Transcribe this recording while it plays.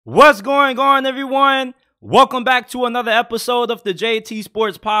What's going on, everyone? Welcome back to another episode of the JT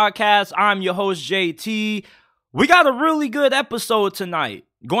Sports Podcast. I'm your host, JT. We got a really good episode tonight.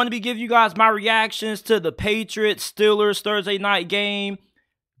 Going to be giving you guys my reactions to the Patriots-Steelers Thursday night game.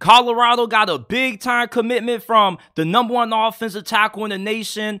 Colorado got a big-time commitment from the #1 offensive tackle in the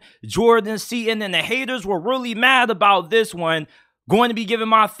nation, Jordan Seaton, and the haters were really mad about this one. Going to be giving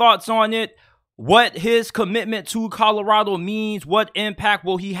my thoughts on it. What his commitment to Colorado means, what impact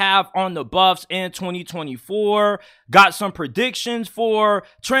will he have on the Buffs in 2024. Got some predictions for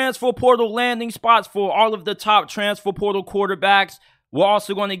transfer portal landing spots for all of the top transfer portal quarterbacks. We're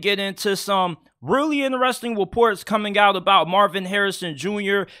also going to get into some really interesting reports coming out about Marvin Harrison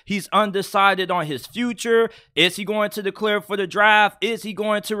Jr. He's undecided on his future. Is he going to declare for the draft? Is he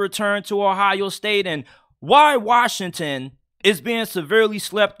going to return to Ohio State? And why Washington is being severely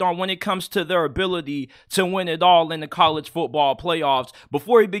slept on when it comes to their ability to win it all in the college football playoffs.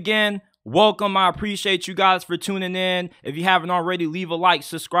 Before we begin, welcome. I appreciate you guys for tuning in. If you haven't already, leave a like,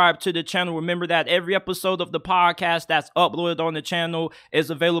 subscribe to the channel. Remember that every episode of the podcast that's uploaded on the channel is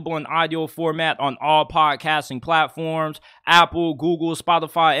available in audio format on all podcasting platforms: Apple, Google,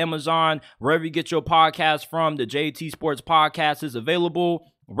 Spotify, Amazon, wherever you get your podcast from. The JT Sports Podcast is available.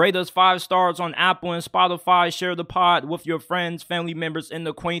 Rate us 5 stars on Apple and Spotify. Share the pod with your friends, family members, and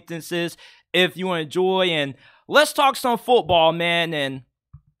acquaintances if you enjoy. And let's talk some football, man. And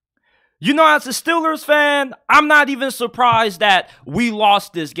you know, as a Steelers fan, I'm not even surprised that we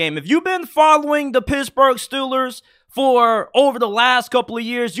lost this game. If you've been following the Pittsburgh Steelers for over the last couple of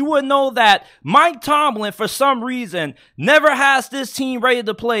years, you would know that Mike Tomlin, for some reason, never has this team ready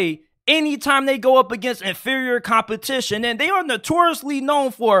to play anytime they go up against inferior competition, and they are notoriously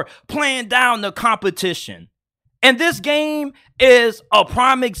known for playing down the competition. And this game is a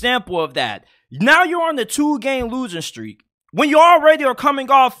prime example of that. Now you're on the 2-game losing streak. When you already are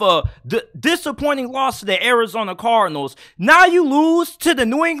coming off a disappointing loss to the Arizona Cardinals, now you lose to the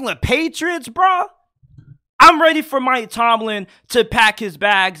New England Patriots, bruh. I'm ready for Mike Tomlin to pack his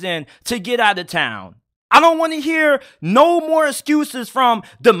bags and to get out of town. I don't want to hear no more excuses from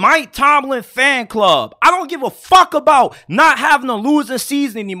the Mike Tomlin fan club. I don't give a fuck about not having a losing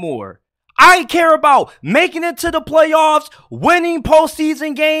season anymore. I care about making it to the playoffs, winning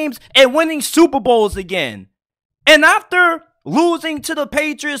postseason games, and winning Super Bowls again. And after losing to the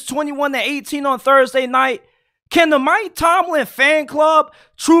Patriots 21-18 on Thursday night, can the Mike Tomlin fan club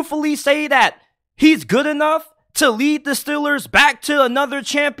truthfully say that he's good enough to lead the Steelers back to another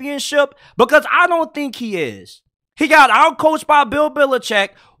championship? Because I don't think he is. He got outcoached by Bill Belichick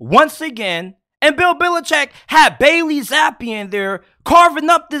once again, and Bill Belichick had Bailey Zappi in there carving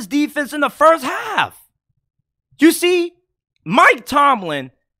up this defense in the first half. You see, Mike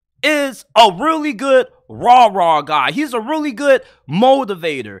Tomlin is a really good rah-rah guy. He's a really good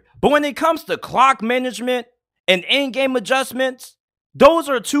motivator. But when it comes to clock management and in-game adjustments, those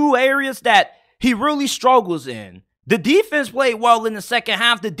are two areas that he really struggles in. The defense played well in the second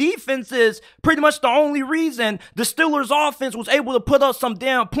half. The defense is pretty much the only reason the Steelers offense was able to put up some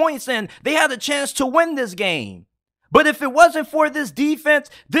damn points, and they had a chance to win this game. But if it wasn't for this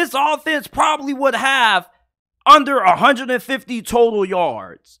defense, this offense probably would have under 150 total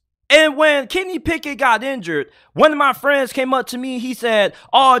yards. And when Kenny Pickett got injured, one of my friends came up to me. He said,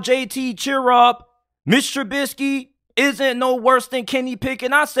 "Oh, JT, cheer up. Mitch Trubisky isn't no worse than Kenny Pickett."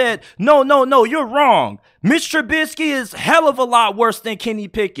 And I said, no, you're wrong. Mitch Trubisky is hell of a lot worse than Kenny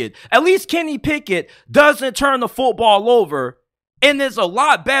Pickett. At least Kenny Pickett doesn't turn the football over and is a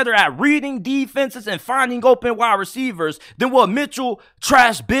lot better at reading defenses and finding open wide receivers than what Mitchell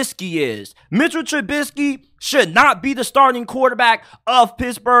Trubisky is. Mitchell Trubisky should not be the starting quarterback of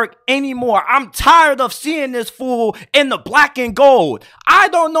Pittsburgh anymore. I'm tired of seeing this fool in the black and gold. I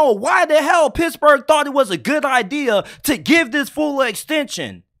don't know why the hell Pittsburgh thought it was a good idea to give this fool an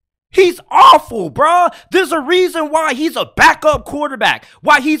extension. He's awful, bruh. There's a reason why he's a backup quarterback,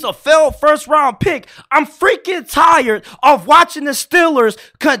 why he's a failed first-round pick. I'm freaking tired of watching the Steelers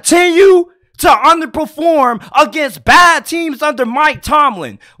continue to underperform against bad teams under Mike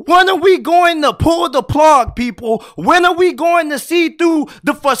Tomlin. When are we going to pull the plug, people? When are we going to see through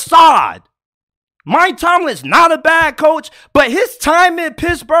the facade? Mike Tomlin's not a bad coach, but his time in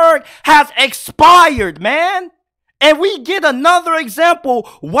Pittsburgh has expired, man. And we get another example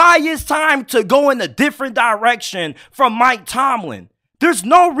why it's time to go in a different direction from Mike Tomlin. There's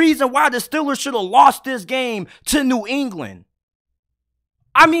no reason why the Steelers should have lost this game to New England.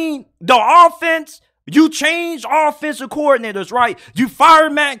 I mean, the offense, you changed offensive coordinators, right? You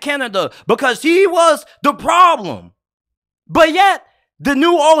fired Matt Canada because he was the problem. But yet, the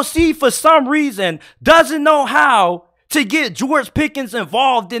new OC, for some reason, doesn't know how to get George Pickens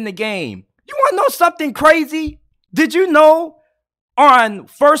involved in the game. You want to know something crazy? Did you know on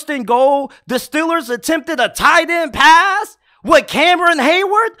 1st and goal, the Steelers attempted a tight end pass with Cameron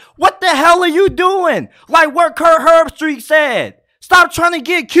Hayward? What the hell are you doing? Like what Kurt Herbstreit said. Stop trying to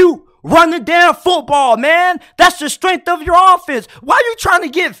get cute. Run the damn football, man. That's the strength of your offense. Why are you trying to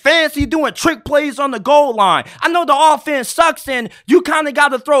get fancy doing trick plays on the goal line? I know the offense sucks and you kind of got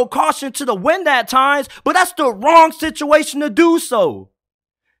to throw caution to the wind at times, but that's the wrong situation to do so.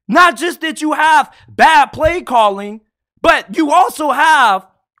 Not just that you have bad play calling, but you also have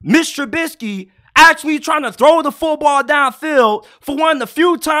Mitch Trubisky actually trying to throw the football downfield for one of the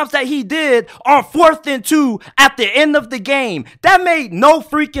few times that he did on 4th and 2 at the end of the game. That made no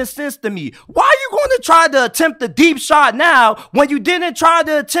freaking sense to me. Why are you going to try to attempt a deep shot now when you didn't try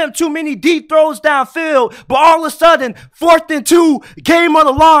to attempt too many deep throws downfield, but all of a sudden, 4th and 2, game on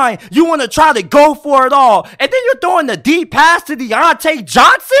the line, you want to try to go for it all. And then you're throwing the deep pass to Deontay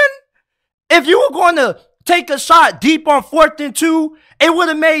Johnson? If you were going to take a shot deep on 4th and 2, it would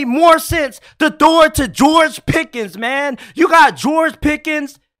have made more sense to throw it to George Pickens, man. You got George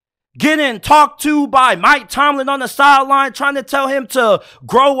Pickens getting talked to by Mike Tomlin on the sideline, trying to tell him to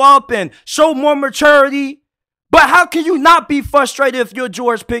grow up and show more maturity. But how can you not be frustrated if you're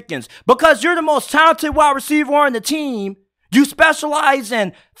George Pickens? Because you're the most talented wide receiver on the team. You specialize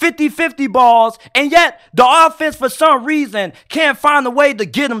in 50-50 balls, and yet the offense, for some reason, can't find a way to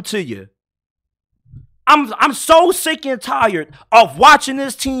get them to you. I'm so sick and tired of watching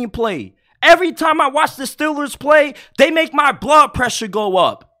this team play. Every time I watch the Steelers play, they make my blood pressure go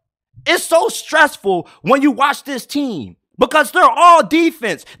up. It's so stressful when you watch this team because they're all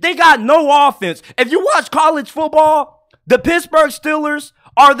defense. They got no offense. If you watch college football, the Pittsburgh Steelers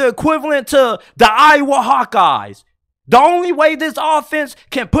are the equivalent to the Iowa Hawkeyes. The only way this offense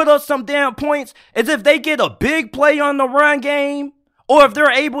can put up some damn points is if they get a big play on the run game, or if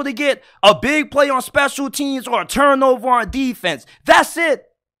they're able to get a big play on special teams or a turnover on defense. That's it.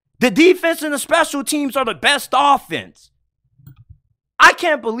 The defense and the special teams are the best offense. I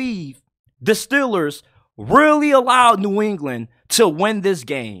can't believe the Steelers really allowed New England to win this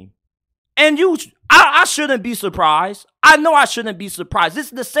game. And I shouldn't be surprised. I know I shouldn't be surprised. This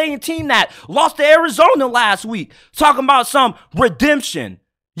is the same team that lost to Arizona last week. Talking about some redemption.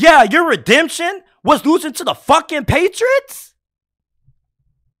 Yeah, your redemption was losing to the fucking Patriots?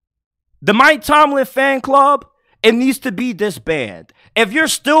 The Mike Tomlin fan club, it needs to be disbanded. If you're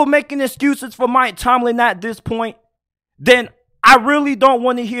still making excuses for Mike Tomlin at this point, then I really don't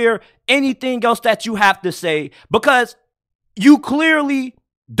want to hear anything else that you have to say because you clearly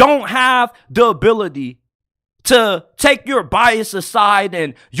don't have the ability to take your bias aside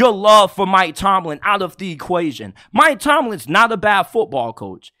and your love for Mike Tomlin out of the equation. Mike Tomlin's not a bad football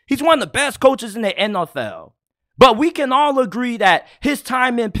coach. He's one of the best coaches in the NFL. But we can all agree that his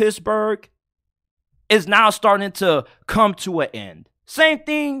time in Pittsburgh is now starting to come to an end. Same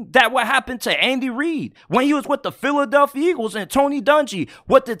thing that what happened to Andy Reid when he was with the Philadelphia Eagles and Tony Dungy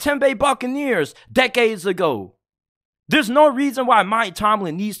with the Tampa Bay Buccaneers decades ago. There's no reason why Mike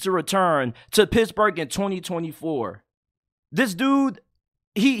Tomlin needs to return to Pittsburgh in 2024. This dude,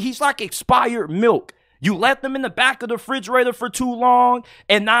 he's like expired milk. You left him in the back of the refrigerator for too long,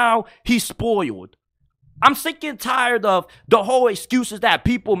 and now he's spoiled. I'm sick and tired of the whole excuses that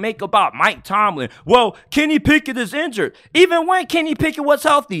people make about Mike Tomlin. Well, Kenny Pickett is injured. Even when Kenny Pickett was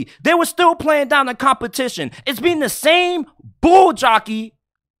healthy, they were still playing down the competition. It's been the same bull jockey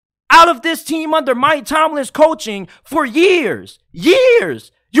out of this team under Mike Tomlin's coaching for years.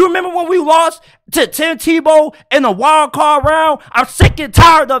 Years. You remember when we lost to Tim Tebow in the wild card round? I'm sick and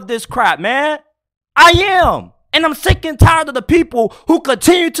tired of this crap, man. I am. And I'm sick and tired of the people who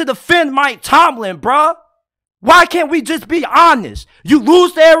continue to defend Mike Tomlin, bruh. Why can't we just be honest? You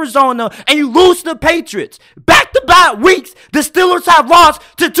lose to Arizona and you lose to the Patriots. Back-to-back weeks, the Steelers have lost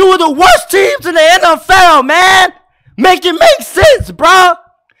to two of the worst teams in the NFL, man. Make it make sense, bro.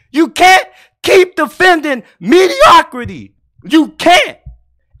 You can't keep defending mediocrity. You can't.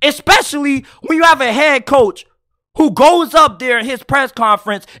 Especially when you have a head coach who goes up there in his press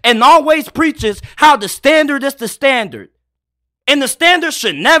conference and always preaches how the standard is the standard. And the standard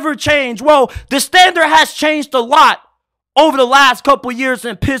should never change. Well, the standard has changed a lot over the last couple years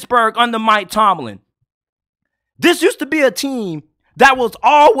in Pittsburgh under Mike Tomlin. This used to be a team that was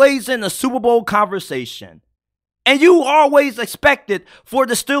always in the Super Bowl conversation. And you always expected for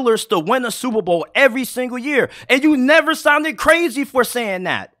the Steelers to win a Super Bowl every single year. And you never sounded crazy for saying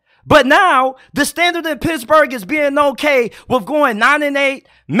that. But now, the standard in Pittsburgh is being okay with going 9-8,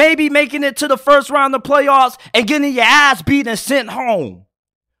 maybe making it to the first round of playoffs and getting your ass beat and sent home.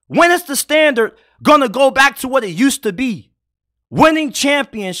 When is the standard going to go back to what it used to be. Winning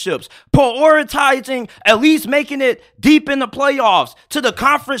championships, prioritizing at least making it deep in the playoffs to the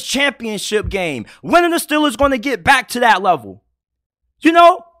conference championship game. When are the Steelers going to get back to that level? You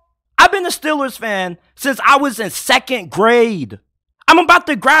know, I've been a Steelers fan since I was in 2nd grade. I'm about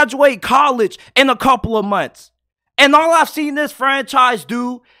to graduate college in a couple of months. And all I've seen this franchise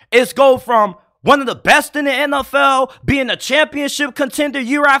do is go from one of the best in the NFL, being a championship contender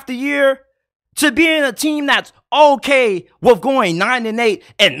year after year, to being a team that's okay with going 9-8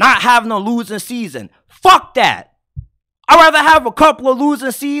 and not having a losing season. Fuck that. I'd rather have a couple of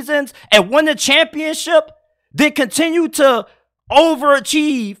losing seasons and win a championship than continue to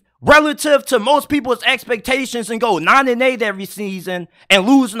overachieve relative to most people's expectations and go 9-8 every season and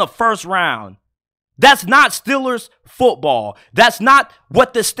lose in the first round. That's not Steelers football. That's not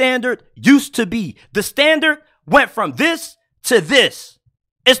what the standard used to be. The standard went from this to this.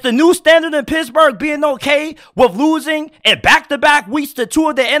 It's the new standard in Pittsburgh being okay with losing in back-to-back weeks to 2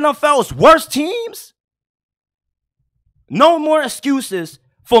 of the NFL's worst teams. No more excuses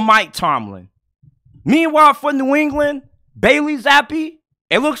for Mike Tomlin. Meanwhile, for New England, Bailey Zappi,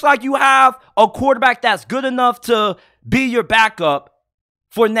 it looks like you have a quarterback that's good enough to be your backup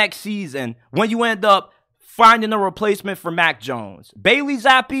for next season when you end up finding a replacement for Mac Jones. Bailey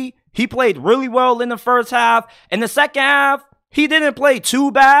Zappi, he played really well in the first half. In the second half, he didn't play too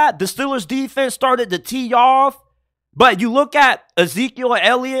bad. The Steelers defense started to tee off. But you look at Ezekiel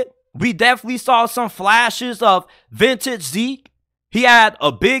Elliott, we definitely saw some flashes of vintage Zeke. He had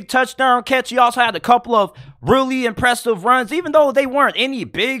a big touchdown catch. He also had a couple of really impressive runs, even though they weren't any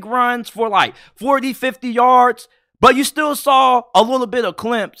big runs for like 40, 50 yards. But you still saw a little bit of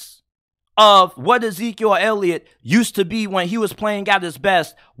glimpse of what Ezekiel Elliott used to be when he was playing at his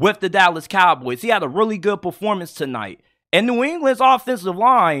best with the Dallas Cowboys. He had a really good performance tonight. And New England's offensive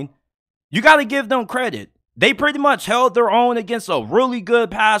line, you got to give them credit. They pretty much held their own against a really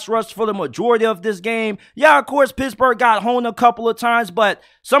good pass rush for the majority of this game. Yeah, of course, Pittsburgh got honed a couple of times, but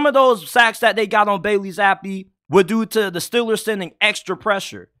some of those sacks that they got on Bailey Zappi were due to the Steelers sending extra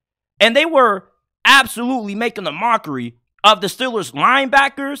pressure. And they were absolutely making a mockery of the Steelers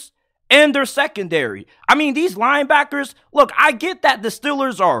linebackers and their secondary. I mean, these linebackers, look, I get that the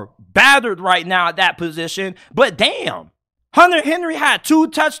Steelers are battered right now at that position, but damn. Hunter Henry had 2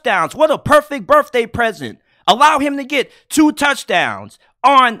 touchdowns. What a perfect birthday present. Allow him to get 2 touchdowns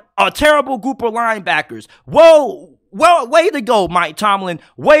on a terrible group of linebackers. Whoa, well, way to go, Mike Tomlin.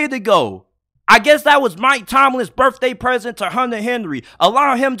 Way to go. I guess that was Mike Tomlin's birthday present to Hunter Henry.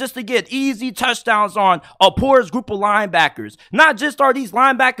 Allow him just to get easy touchdowns on a porous group of linebackers. Not just are these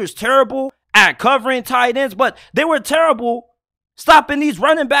linebackers terrible at covering tight ends, but they were terrible stopping these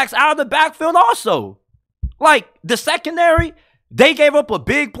running backs out of the backfield also. Like, the secondary, they gave up a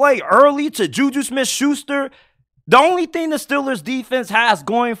big play early to Juju Smith-Schuster. The only thing the Steelers defense has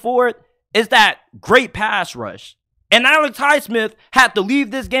going for it is that great pass rush. And Alex Highsmith had to leave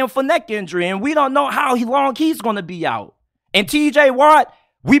this game for neck injury, and we don't know how long he's going to be out. And TJ Watt,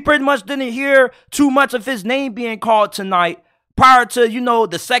 we pretty much didn't hear too much of his name being called tonight prior to, you know,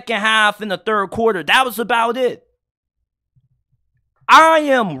 the second half and the third quarter. That was about it. I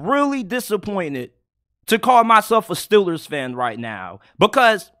am really disappointed to call myself a Steelers fan right now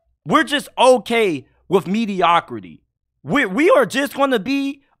because we're just okay with mediocrity. We are just going to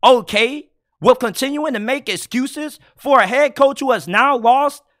be okay with continuing to make excuses for a head coach who has now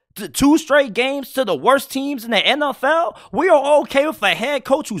lost 2 straight games to the worst teams in the NFL. We are okay with a head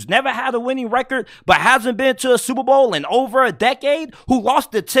coach who's never had a winning record but hasn't been to a Super Bowl in over a decade, who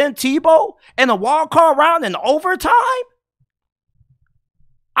lost to Tim Tebow in a wild card round in overtime.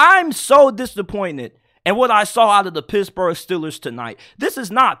 I'm so disappointed in what I saw out of the Pittsburgh Steelers tonight. This is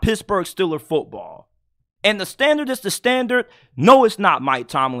not Pittsburgh Steelers football. And the standard is the standard. No, it's not, Mike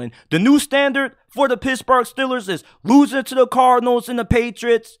Tomlin. The new standard for the Pittsburgh Steelers is losing to the Cardinals and the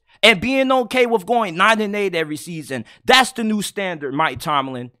Patriots and being okay with going 9-8 every season. That's the new standard, Mike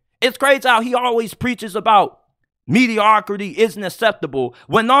Tomlin. It's crazy how he always preaches about mediocrity isn't acceptable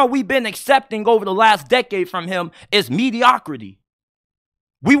when all we've been accepting over the last decade from him is mediocrity.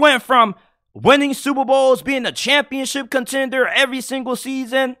 We went from winning Super Bowls, being a championship contender every single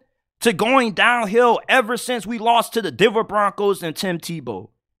season, to going downhill ever since we lost to the Denver Broncos and Tim Tebow.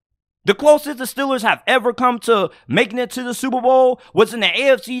 The closest the Steelers have ever come to making it to the Super Bowl was in the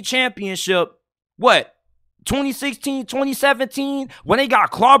AFC Championship, 2016, 2017, when they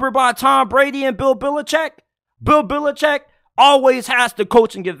got clobbered by Tom Brady and Bill Belichick? Bill Belichick always has the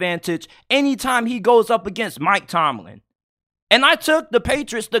coaching advantage anytime he goes up against Mike Tomlin. And I took the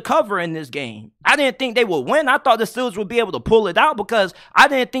Patriots to cover in this game. I didn't think they would win. I thought the Steelers would be able to pull it out because I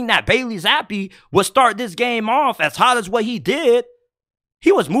didn't think that Bailey Zappi would start this game off as hot as what he did.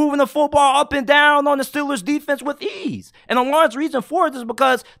 He was moving the football up and down on the Steelers defense with ease. And a large reason for it is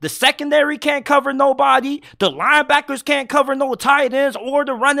because the secondary can't cover nobody. The linebackers can't cover no tight ends or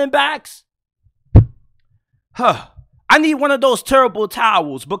the running backs. I need one of those terrible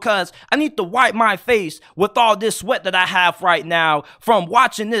towels because I need to wipe my face with all this sweat that I have right now from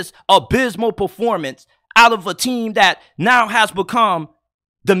watching this abysmal performance out of a team that now has become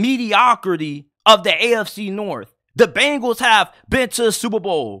the mediocrity of the AFC North. The Bengals have been to the Super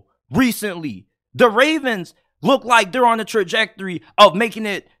Bowl recently. The Ravens look like they're on the trajectory of making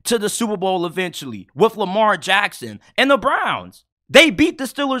it to the Super Bowl eventually with Lamar Jackson. And the Browns, they beat the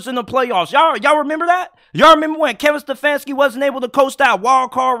Steelers in the playoffs. Y'all remember that? Y'all remember when Kevin Stefanski wasn't able to coach that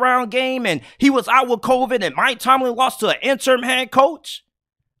wild card round game and he was out with COVID and Mike Tomlin lost to an interim head coach?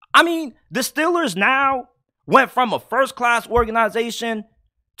 I mean, the Steelers now went from a first-class organization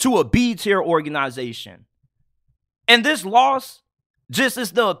to a B-tier organization. And this loss just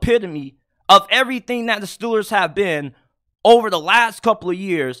is the epitome of everything that the Steelers have been over the last couple of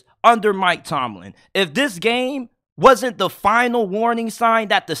years under Mike Tomlin. If this game wasn't the final warning sign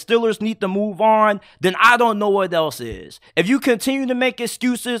that the Steelers need to move on, then I don't know what else is. If you continue to make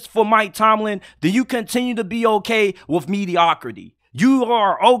excuses for Mike Tomlin, then you continue to be okay with mediocrity. You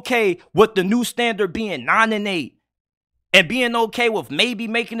are okay with the new standard being 9-8. And being okay with maybe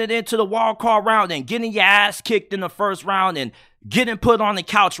making it into the wild card round and getting your ass kicked in the first round and getting put on the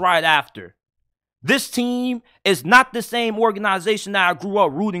couch right after. This team is not the same organization that I grew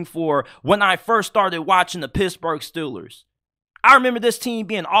up rooting for when I first started watching the Pittsburgh Steelers. I remember this team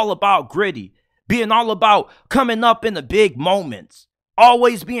being all about gritty, being all about coming up in the big moments,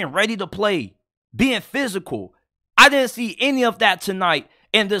 always being ready to play, being physical. I didn't see any of that tonight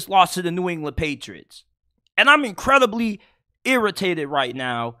in this loss to the New England Patriots. And I'm incredibly irritated right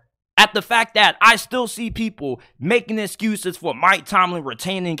now at the fact that I still see people making excuses for Mike Tomlin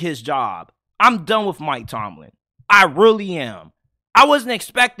retaining his job. I'm done with Mike Tomlin. I really am. I wasn't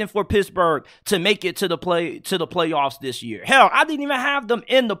expecting for Pittsburgh to make it to the playoffs this year. Hell, I didn't even have them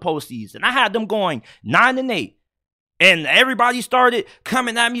in the postseason. I had them going 9-8. And everybody started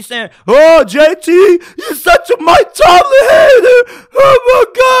coming at me saying, "Oh, JT, you're such a Mike Tomlin hater. Oh,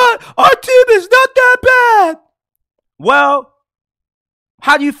 my God, our team is not that bad." Well,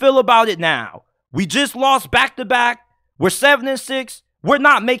 how do you feel about it now? We just lost back-to-back. We're 7-6. We're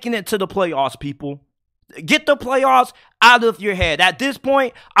not making it to the playoffs, people. Get the playoffs out of your head. At this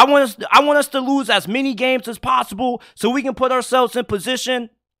point, I want us to lose as many games as possible so we can put ourselves in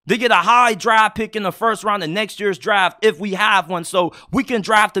position to get a high draft pick in the first round of next year's draft if we have one, so we can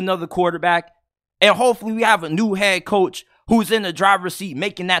draft another quarterback. And hopefully we have a new head coach who's in the driver's seat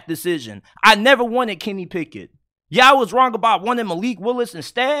making that decision. I never wanted Kenny Pickett. Yeah, I was wrong about wanting Malik Willis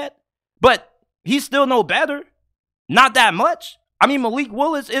instead, but he's still no better. Not that much. I mean, Malik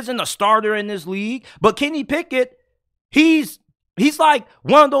Willis isn't a starter in this league, but Kenny Pickett, he's like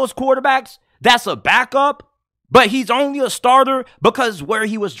one of those quarterbacks that's a backup, but he's only a starter because where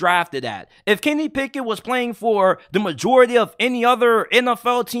he was drafted at. If Kenny Pickett was playing for the majority of any other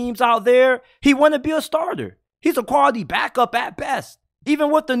NFL teams out there, he wouldn't be a starter. He's a quality backup at best.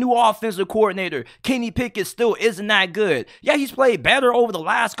 Even with the new offensive coordinator, Kenny Pickett still isn't that good. Yeah, he's played better over the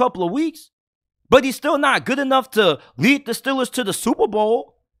last couple of weeks, but he's still not good enough to lead the Steelers to the Super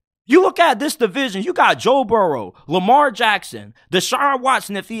Bowl. You look at this division, you got Joe Burrow, Lamar Jackson, Deshaun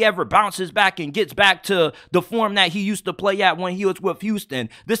Watson if he ever bounces back and gets back to the form that he used to play at when he was with Houston.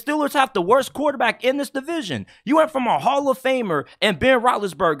 The Steelers have the worst quarterback in this division. You went from a Hall of Famer and Ben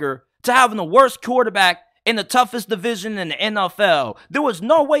Roethlisberger to having the worst quarterback in the toughest division in the NFL. There was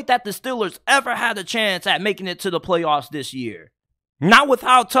no way that the Steelers ever had a chance at making it to the playoffs this year. Not with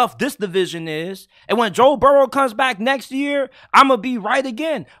how tough this division is. And when Joe Burrow comes back next year, I'm going to be right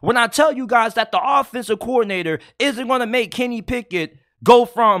again when I tell you guys that the offensive coordinator isn't going to make Kenny Pickett go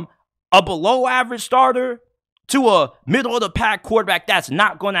from a below average starter to a middle of the pack quarterback. That's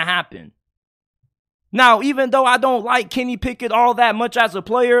not going to happen. Now, even though I don't like Kenny Pickett all that much as a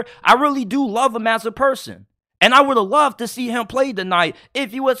player, I really do love him as a person. And I would have loved to see him play tonight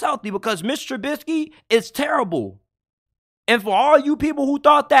if he was healthy because Mr. Trubisky is terrible. And for all you people who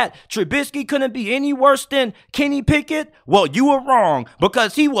thought that Trubisky couldn't be any worse than Kenny Pickett, well, you were wrong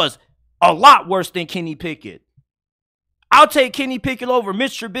because he was a lot worse than Kenny Pickett. I'll take Kenny Pickett over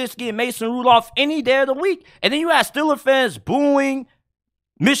Mitch Trubisky and Mason Rudolph any day of the week. And then you had Steelers fans booing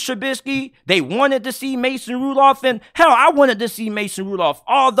Mitch Trubisky. They wanted to see Mason Rudolph, and hell, I wanted to see Mason Rudolph,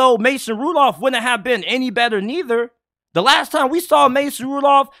 although Mason Rudolph wouldn't have been any better neither. The last time we saw Mason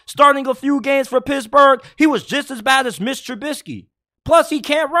Rudolph starting a few games for Pittsburgh, he was just as bad as Mitch Trubisky. Plus, he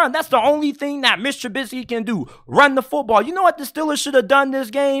can't run. That's the only thing that Mitch Trubisky can do, run the football. You know what the Steelers should have done this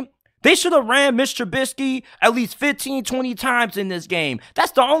game? They should have ran Mitch Trubisky at least 15, 20 times in this game.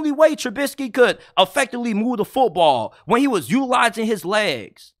 That's the only way Trubisky could effectively move the football when he was utilizing his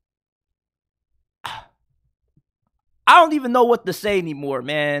legs. I don't even know what to say anymore,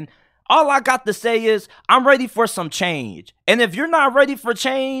 man. All I got to say is I'm ready for some change. And if you're not ready for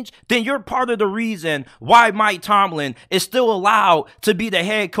change, then you're part of the reason why Mike Tomlin is still allowed to be the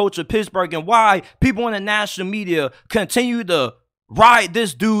head coach of Pittsburgh and why people in the national media continue to ride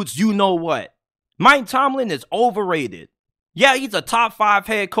this dude's you-know-what. Mike Tomlin is overrated. Yeah, he's a top 5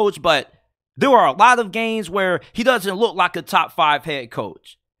 head coach, but there are a lot of games where he doesn't look like a top 5 head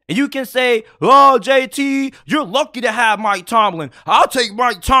coach. And you can say, oh, JT, you're lucky to have Mike Tomlin. I'll take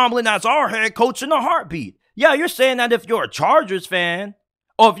Mike Tomlin as our head coach in a heartbeat. Yeah, you're saying that if you're a Chargers fan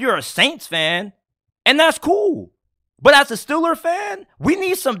or if you're a Saints fan, and that's cool. But as a Steelers fan, we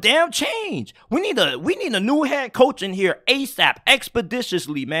need some damn change. We need a new head coach in here ASAP,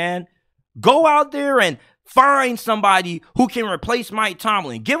 expeditiously, man. Go out there and find somebody who can replace Mike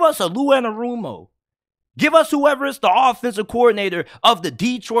Tomlin. Give us a Lou Anarumo. Give us whoever is the offensive coordinator of the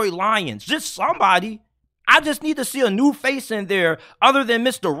Detroit Lions. Just somebody. I just need to see a new face in there other than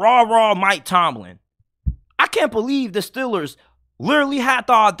Mr. Raw Mike Tomlin. I can't believe the Steelers literally had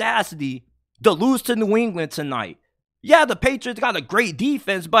the audacity to lose to New England tonight. Yeah, the Patriots got a great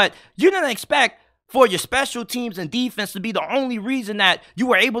defense, but you didn't expect for your special teams and defense to be the only reason that you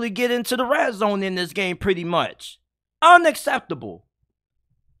were able to get into the red zone in this game pretty much. Unacceptable.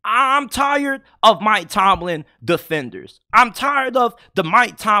 I'm tired of Mike Tomlin defenders. I'm tired of the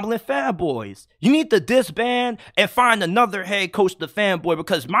Mike Tomlin fanboys. You need to disband and find another head coach to fanboy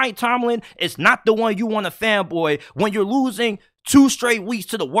because Mike Tomlin is not the one you want to fanboy when you're losing 2 straight weeks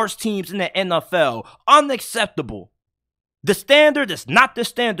to the worst teams in the NFL. Unacceptable. The standard is not the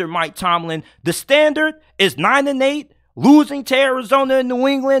standard, Mike Tomlin. The standard is 9-8, losing to Arizona and New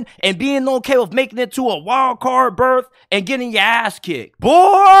England, and being okay with making it to a wild card berth and getting your ass kicked.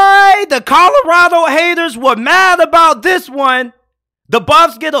 Boy, the Colorado haters were mad about this one. The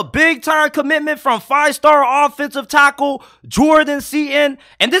Buffs get a big-time commitment from 5-star offensive tackle Jordan Seaton,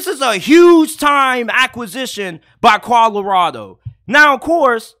 and this is a huge-time acquisition by Colorado. Now, of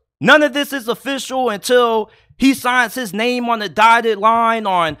course, none of this is official until he signs his name on the dotted line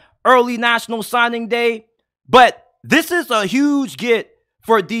on early National Signing Day, but this is a huge get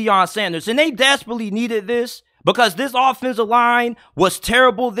for Deion Sanders, and they desperately needed this because this offensive line was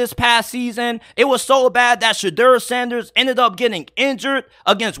terrible this past season. It was so bad that Shedeur Sanders ended up getting injured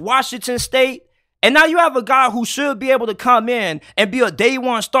against Washington State, and now you have a guy who should be able to come in and be a day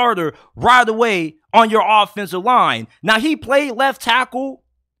one starter right away on your offensive line. Now, he played left tackle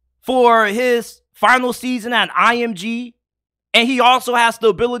for his final season at IMG, and he also has the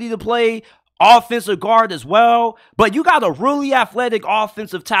ability to play offensive guard as well. But you got a really athletic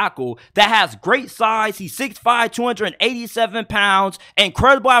offensive tackle that has great size. He's 6'5", 287 pounds,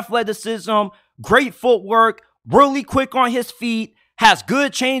 incredible athleticism, great footwork, really quick on his feet, has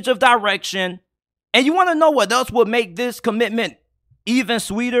good change of direction. And you want to know what else would make this commitment even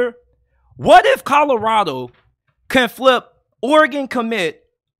sweeter? What if Colorado can flip Oregon commit,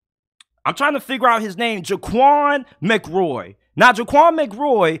 I'm trying to figure out his name, Jaquan McRoy. Now, Jaquan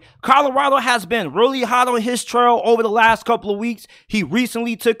McRoy, Colorado has been really hot on his trail over the last couple of weeks. He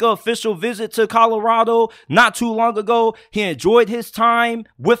recently took an official visit to Colorado not too long ago. He enjoyed his time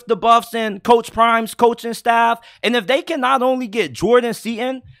with the Buffs and Coach Prime's coaching staff. And if they can not only get Jordan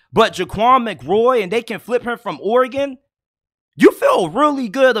Seaton, but Jaquan McRoy, and they can flip him from Oregon, you feel really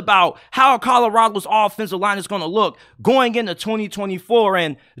good about how Colorado's offensive line is going to look going into 2024.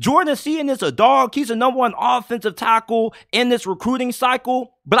 And Jordan Seaton is a dog. He's the #1 offensive tackle in this recruiting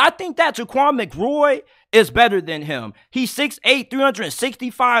cycle. But I think that Jaquan McRoy is better than him. He's 6'8",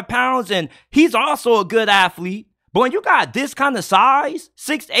 365 pounds, and he's also a good athlete. But when you got this kind of size,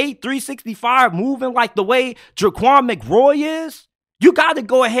 6'8", 365, moving like the way Jaquan McRoy is, you got to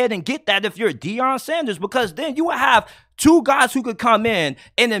go ahead and get that if you're Deion Sanders, because then you will have 2 guys who could come in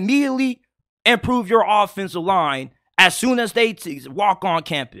and immediately improve your offensive line as soon as they walk on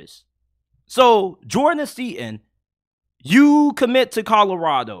campus. So, Jordan Seaton, you commit to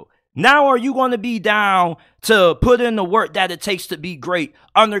Colorado. Now are you going to be down to put in the work that it takes to be great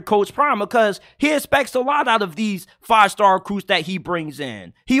under Coach Prime? Because he expects a lot out of these 5-star recruits that he brings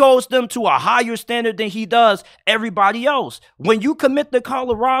in. He holds them to a higher standard than he does everybody else. When you commit to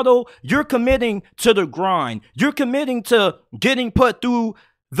Colorado, you're committing to the grind. You're committing to getting put through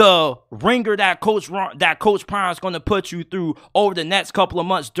the ringer that Coach Prime is going to put you through over the next couple of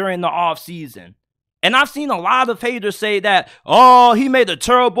months during the offseason. And I've seen a lot of haters say that, oh, he made a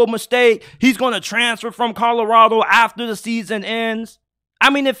terrible mistake. He's going to transfer from Colorado after the season ends. I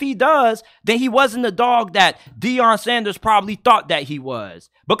mean, if he does, then he wasn't the dog that Deion Sanders probably thought that he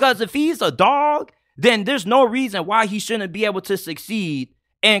was. Because if he's a dog, then there's no reason why he shouldn't be able to succeed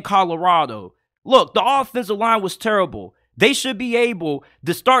in Colorado. Look, the offensive line was terrible. They should be able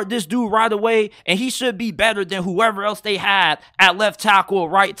to start this dude right away, and he should be better than whoever else they had at left tackle or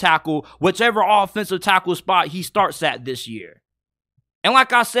right tackle, whichever offensive tackle spot he starts at this year. And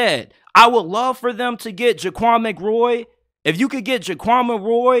like I said, I would love for them to get Jaquan McRoy. If you could get Jaquan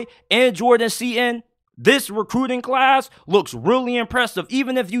McRoy and Jordan Seaton, this recruiting class looks really impressive.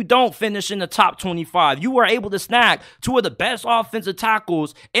 Even if you don't finish in the top 25, you were able to snag two of the best offensive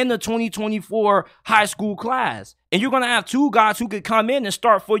tackles in the 2024 high school class. And you're going to have two guys who could come in and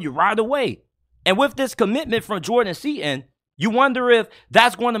start for you right away. And with this commitment from Jordan Seaton, you wonder if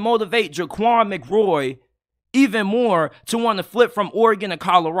that's going to motivate Jaquan McRoy even more to want to flip from Oregon to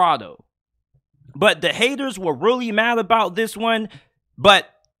Colorado. But the haters were really mad about this one. But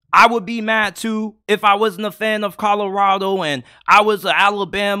I would be mad too if I wasn't a fan of Colorado and I was an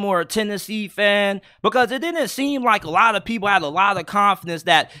Alabama or a Tennessee fan, because it didn't seem like a lot of people had a lot of confidence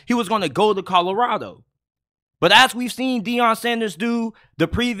that he was going to go to Colorado. But as we've seen Deion Sanders do the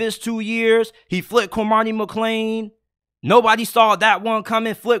previous 2 years, he flipped Cormani McClain. Nobody saw that one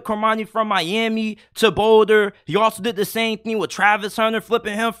coming. Flipped Cormani from Miami to Boulder. He also did the same thing with Travis Hunter,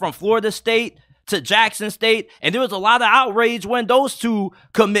 flipping him from Florida State to Jackson State. And there was a lot of outrage when those two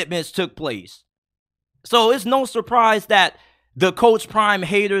commitments took place. So it's no surprise that the Coach Prime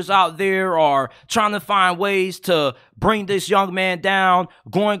haters out there are trying to find ways to bring this young man down,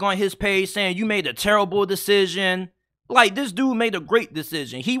 going on his page saying you made a terrible decision. Like, this dude made a great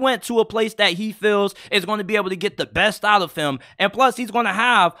decision. He went to a place that he feels is going to be able to get the best out of him. And plus, he's going to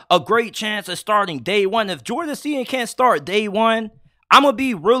have a great chance of starting day one. If Jordan Seaton can't start day one, I'm going to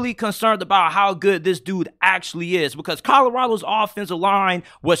be really concerned about how good this dude actually is, because Colorado's offensive line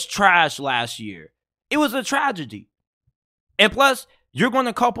was trash last year. It was a tragedy. And plus, you're going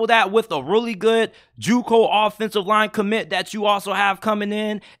to couple that with a really good JUCO offensive line commit that you also have coming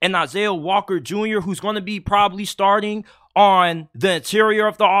in, and Isaiah Walker Jr., who's going to be probably starting on the interior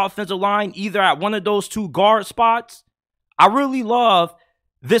of the offensive line, either at one of those two guard spots. I really love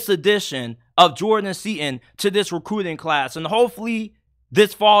this addition of Jordan Seaton to this recruiting class, and hopefully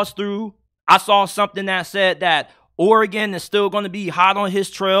this falls through. I saw something that said that Oregon is still going to be hot on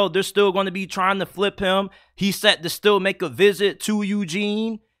his trail. They're still going to be trying to flip him. He's set to still make a visit to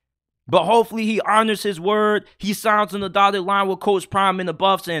Eugene. But hopefully he honors his word. He signs on the dotted line with Coach Prime in the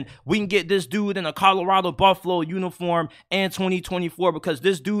Buffs, and we can get this dude in a Colorado Buffalo uniform in 2024, because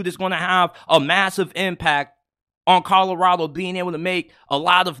this dude is going to have a massive impact on Colorado being able to make a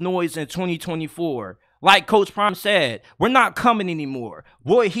lot of noise in 2024. Like Coach Prime said, we're not coming anymore.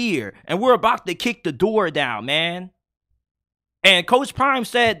 We're here, and we're about to kick the door down, man. And Coach Prime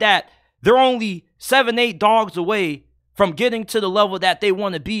said that they're only 7-8 dogs away from getting to the level that they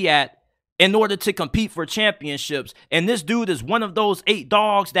want to be at in order to compete for championships. And this dude is one of those 8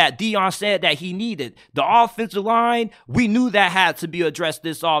 dogs that Deion said that he needed. The offensive line, we knew that had to be addressed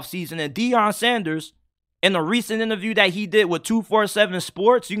this offseason. And Deion Sanders, in a recent interview that he did with 247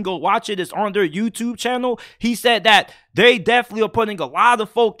 Sports, you can go watch it, it's on their YouTube channel, he said that they definitely are putting a lot of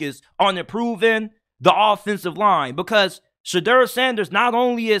focus on improving the offensive line, because Shedeur Sanders not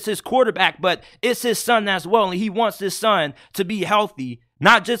only is his quarterback, but it's his son as well, and he wants his son to be healthy,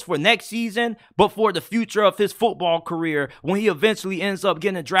 not just for next season, but for the future of his football career when he eventually ends up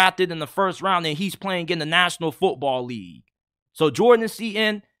getting drafted in the first round and he's playing in the National Football League. So Jordan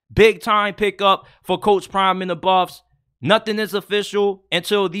Seaton, big time pickup for Coach Prime and the Buffs. Nothing is official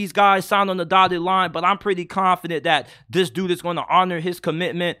until these guys sign on the dotted line, but I'm pretty confident that this dude is going to honor his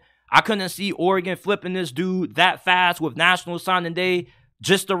commitment. I couldn't see Oregon flipping this dude that fast with National Signing Day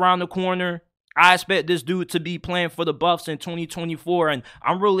just around the corner. I expect this dude to be playing for the Buffs in 2024, and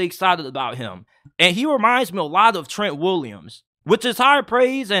I'm really excited about him. And he reminds me a lot of Trent Williams, which is high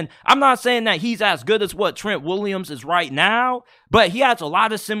praise, and I'm not saying that he's as good as what Trent Williams is right now, but he has a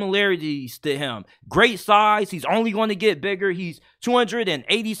lot of similarities to him. Great size. He's only going to get bigger. He's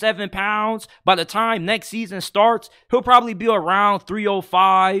 287 pounds. By the time next season starts, he'll probably be around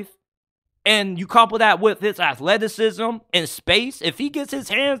 305. And you couple that with his athleticism and space. If he gets his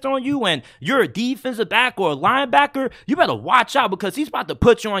hands on you and you're a defensive back or a linebacker, you better watch out, because he's about to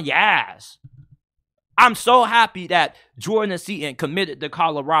put you on your ass. I'm so happy that Jordan Seaton committed to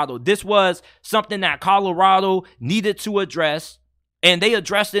Colorado. This was something that Colorado needed to address. And they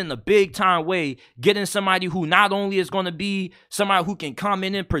addressed it in a big time way, getting somebody who not only is going to be somebody who can come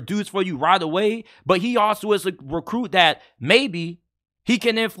in and produce for you right away, but he also is a recruit that maybe he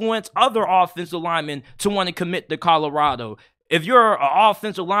can influence other offensive linemen to want to commit to Colorado. If you're an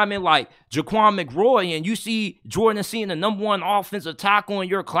offensive lineman like Jaquan McRoy and you see Jordan Seaton, the #1 offensive tackle in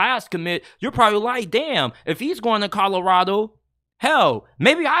your class commit, you're probably like, damn, if he's going to Colorado, hell,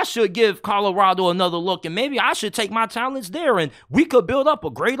 maybe I should give Colorado another look and maybe I should take my talents there and we could build up a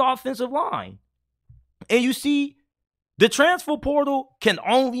great offensive line. And you see, the transfer portal can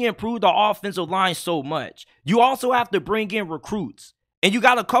only improve the offensive line so much. You also have to bring in recruits. And you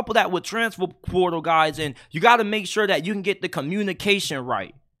got to couple that with transfer portal guys, and you got to make sure that you can get the communication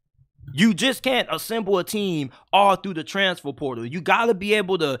right. You just can't assemble a team all through the transfer portal. You got to be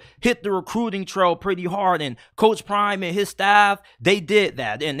able to hit the recruiting trail pretty hard, and Coach Prime and his staff, they did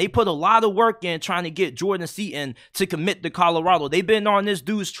that. And they put a lot of work in trying to get Jordan Seaton to commit to Colorado. They've been on this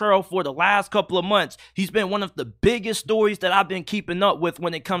dude's trail for the last couple of months. He's been one of the biggest stories that I've been keeping up with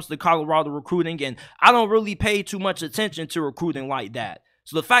when it comes to Colorado recruiting, and I don't really pay too much attention to recruiting like that.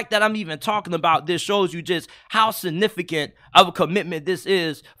 So the fact that I'm even talking about this shows you just how significant of a commitment this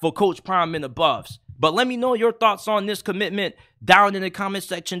is for Coach Prime and the Buffs. But let me know your thoughts on this commitment down in the comment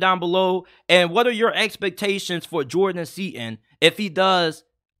section down below. And what are your expectations for Jordan Seaton if he does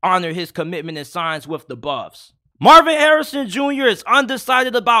honor his commitment and signs with the Buffs? Marvin Harrison Jr. is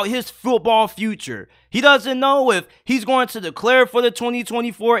undecided about his football future. He doesn't know if he's going to declare for the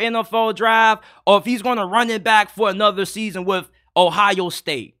 2024 NFL Draft or if he's going to run it back for another season with Ohio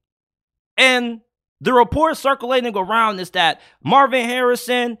State. And the report circulating around is that Marvin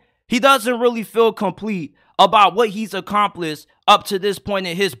Harrison, he doesn't really feel complete about what he's accomplished up to this point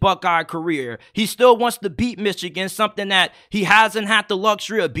in his Buckeye career. He still wants to beat Michigan, something that he hasn't had the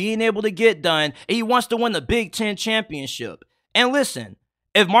luxury of being able to get done, and he wants to win the Big Ten championship. And listen,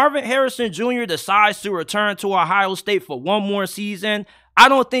 if Marvin Harrison Jr. decides to return to Ohio State for one more season, I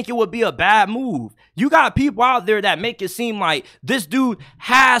don't think it would be a bad move. You got people out there that make it seem like this dude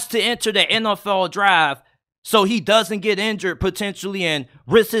has to enter the NFL draft so he doesn't get injured potentially and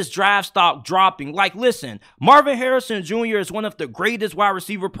risk his draft stock dropping. Like, listen, Marvin Harrison Jr. is one of the greatest wide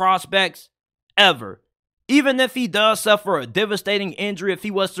receiver prospects ever. Even if he does suffer a devastating injury, if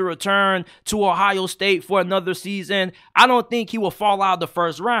he was to return to Ohio State for another season, I don't think he will fall out of the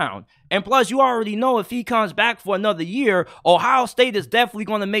first round. And plus, you already know if he comes back for another year, Ohio State is definitely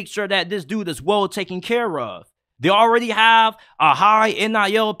going to make sure that this dude is well taken care of. They already have a high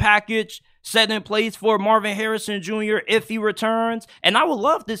NIL package set in place for Marvin Harrison Jr. if he returns. And I would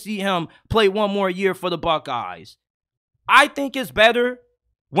love to see him play one more year for the Buckeyes. I think it's better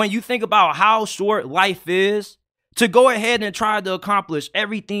when you think about how short life is to go ahead and try to accomplish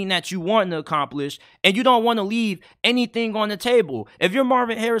everything that you want to accomplish, and you don't want to leave anything on the table. If you're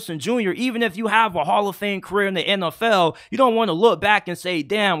Marvin Harrison Jr., even if you have a Hall of Fame career in the NFL, you don't want to look back and say,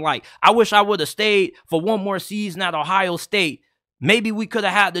 damn, like, I wish I would have stayed for one more season at Ohio State. Maybe we could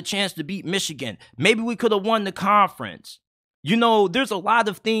have had the chance to beat Michigan. Maybe we could have won the conference. You know, there's a lot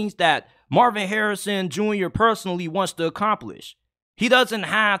of things that Marvin Harrison Jr. personally wants to accomplish. He doesn't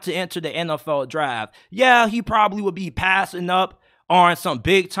have to enter the NFL draft. Yeah, he probably would be passing up on some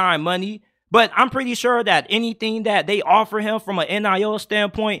big-time money, but I'm pretty sure that anything that they offer him from an NIL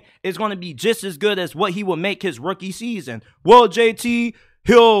standpoint is going to be just as good as what he will make his rookie season. Well, JT,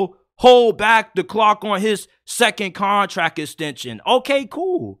 he'll hold back the clock on his second contract extension. Okay,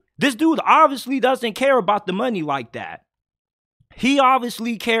 cool. This dude obviously doesn't care about the money like that. He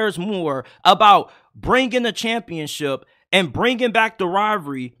obviously cares more about bringing a championship and bringing back the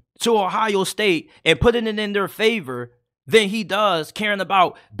rivalry to Ohio State and putting it in their favor than he does caring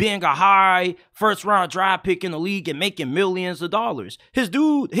about being a high first-round draft pick in the league and making millions of dollars. His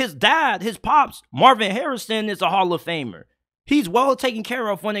dad, his pops, Marvin Harrison, is a Hall of Famer. He's well taken care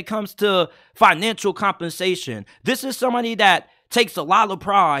of when it comes to financial compensation. This is somebody that takes a lot of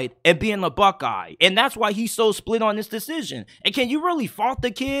pride in being a Buckeye, and that's why he's so split on this decision. And can you really fault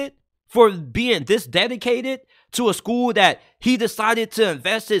the kid for being this dedicated to a school that he decided to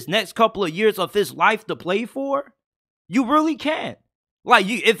invest his next couple of years of his life to play for? You really can't. Like,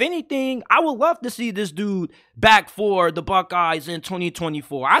 if anything, I would love to see this dude back for the Buckeyes in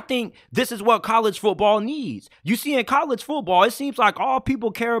 2024. I think this is what college football needs. You see, in college football, it seems like all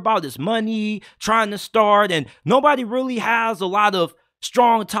people care about is money, trying to start, and nobody really has a lot of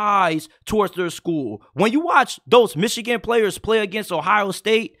strong ties towards their school. When you watch those Michigan players play against Ohio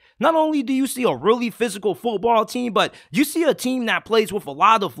State, not only do you see a really physical football team, but you see a team that plays with a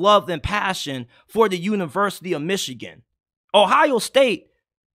lot of love and passion for the University of Michigan. Ohio State,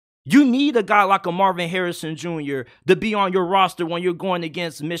 You need a guy like a Marvin Harrison Jr. to be on your roster when you're going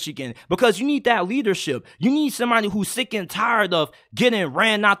against Michigan, because you need that leadership. You need somebody who's sick and tired of getting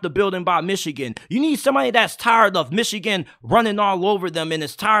ran out the building by Michigan. You need somebody that's tired of Michigan running all over them and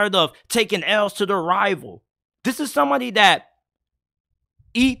is tired of taking L's to their rival. This is somebody that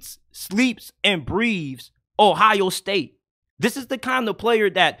eats, sleeps, and breathes Ohio State. This is the kind of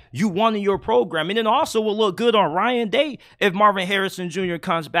player that you want in your program. And it also will look good on Ryan Day if Marvin Harrison Jr.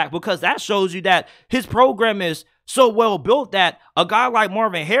 comes back, because that shows you that his program is so well built that a guy like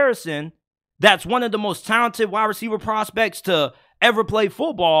Marvin Harrison, that's one of the most talented wide receiver prospects to ever play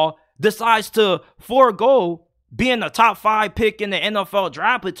football, decides to forego being a top 5 pick in the NFL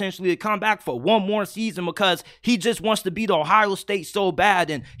draft potentially to come back for one more season because he just wants to beat Ohio State so bad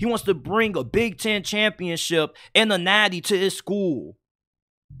and he wants to bring a Big Ten championship and a natty to his school.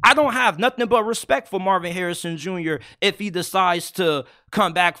 I don't have nothing but respect for Marvin Harrison Jr. if he decides to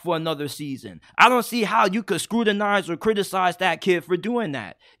come back for another season. I don't see how you could scrutinize or criticize that kid for doing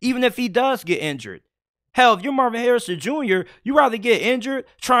that, even if he does get injured. Hell, if you're Marvin Harrison Jr., you rather get injured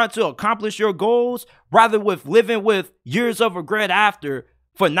trying to accomplish your goals rather with living with years of regret after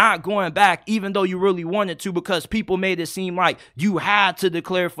for not going back even though you really wanted to because people made it seem like you had to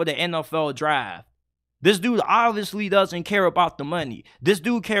declare for the NFL draft. This dude obviously doesn't care about the money. This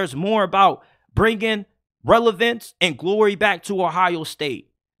dude cares more about bringing relevance and glory back to Ohio State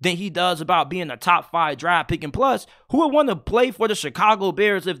than he does about being a top 5 draft pick. And plus, who would want to play for the Chicago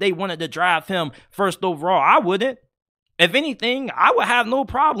Bears if they wanted to draft him first overall? I wouldn't. If anything, I would have no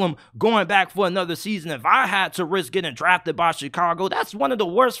problem going back for another season if I had to risk getting drafted by Chicago. That's one of the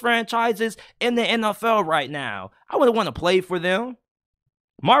worst franchises in the NFL right now. I wouldn't want to play for them.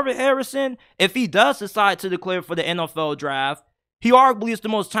 Marvin Harrison, if he does decide to declare for the NFL draft, he arguably is the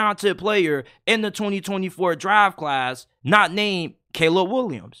most talented player in the 2024 draft class, not named Caleb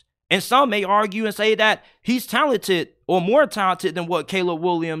Williams. And some may argue and say that he's talented or more talented than what Caleb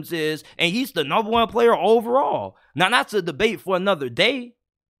Williams is, and he's the #1 player overall. Now, that's a debate for another day.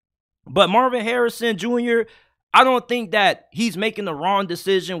 But Marvin Harrison Jr., I don't think that he's making the wrong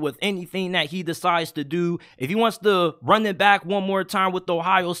decision with anything that he decides to do. If he wants to run it back one more time with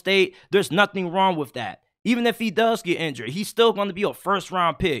Ohio State, there's nothing wrong with that. Even if he does get injured, he's still going to be a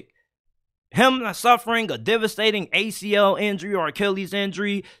first-round pick. Him suffering a devastating ACL injury or Achilles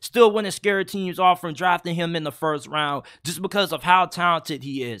injury still wouldn't scare teams off from drafting him in the first round just because of how talented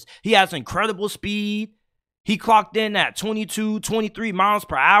he is. He has incredible speed. He clocked in at 22, 23 miles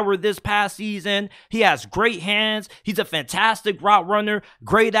per hour this past season. He has great hands. He's a fantastic route runner,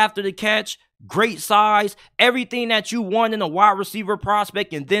 great after the catch, great size. Everything that you want in a wide receiver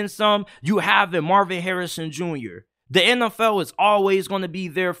prospect and then some, you have in Marvin Harrison Jr. The NFL is always going to be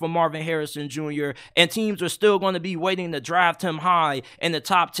there for Marvin Harrison Jr., and teams are still going to be waiting to draft him high in the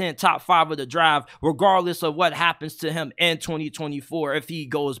top 10, top 5 of the draft, regardless of what happens to him in 2024 if he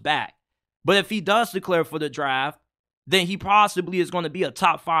goes back. But if he does declare for the draft, then he possibly is going to be a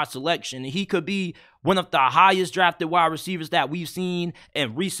top 5 selection, and he could be one of the highest drafted wide receivers that we've seen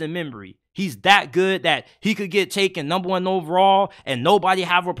in recent memory. He's that good that he could get taken #1 overall, and nobody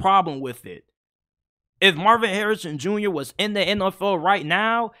have a problem with it. If Marvin Harrison Jr. was in the NFL right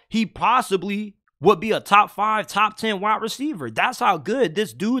now, he possibly would be a top 5, top 10 wide receiver. That's how good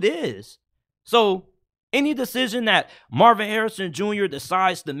this dude is. So, any decision that Marvin Harrison Jr.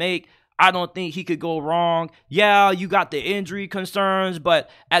 decides to make, I don't think he could go wrong. Yeah, you got the injury concerns, but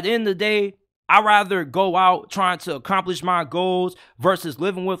at the end of the day, I'd rather go out trying to accomplish my goals versus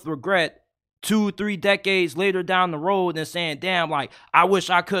living with regret 2-3 decades later down the road and saying, damn, like, I wish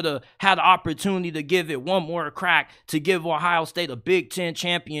I could have had the opportunity to give it one more crack to give Ohio State a Big Ten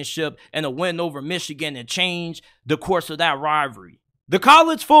championship and a win over Michigan and change the course of that rivalry. The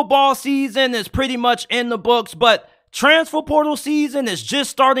college football season is pretty much in the books, but transfer portal season is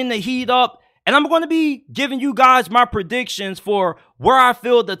just starting to heat up. And I'm going to be giving you guys my predictions for where I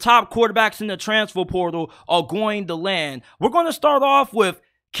feel the top quarterbacks in the transfer portal are going to land. We're going to start off with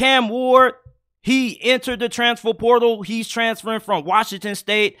Cam Ward. He entered the transfer portal. He's transferring from Washington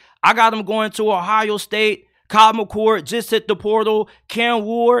State. I got him going to Ohio State. Kyle McCord just hit the portal. Cam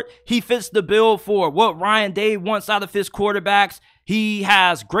Ward, he fits the bill for what Ryan Day wants out of his quarterbacks. He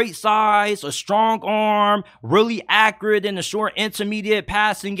has great size, a strong arm, really accurate in the short intermediate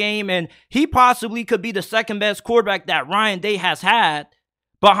passing game, and he possibly could be the second best quarterback that Ryan Day has had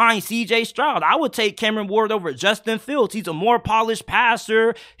behind C.J. Stroud. I would take Cameron Ward over Justin Fields. He's a more polished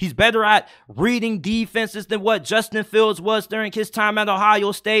passer. He's better at reading defenses than what Justin Fields was during his time at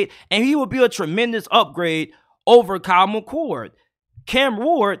Ohio State, and he would be a tremendous upgrade over Kyle McCord. Cam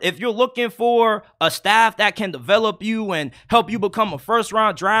Ward, if you're looking for a staff that can develop you and help you become a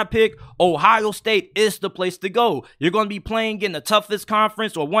first-round draft pick, Ohio State is the place to go. You're going to be playing in the toughest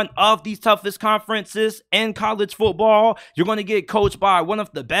conference or one of these toughest conferences in college football. You're going to get coached by one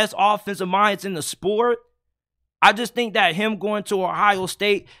of the best offensive minds in the sport. I just think that him going to Ohio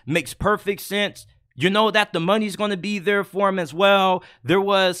State makes perfect sense. You know that the money's going to be there for him as well. There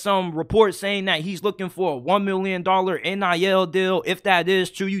was some reports saying that he's looking for a $1 million NIL deal. If that is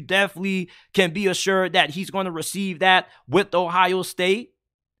true, you definitely can be assured that he's going to receive that with Ohio State.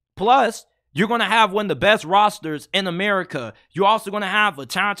 Plus, you're going to have one of the best rosters in America. You're also going to have a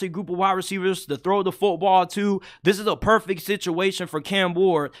talented group of wide receivers to throw the football to. This is a perfect situation for Cam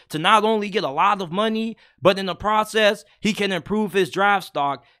Ward to not only get a lot of money, but in the process, he can improve his draft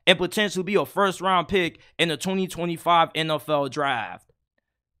stock and potentially be a first-round pick in the 2025 NFL Draft.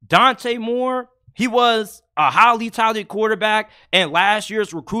 Dante Moore, he was a highly touted quarterback in last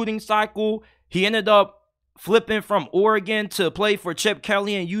year's recruiting cycle. He ended up flipping from Oregon to play for Chip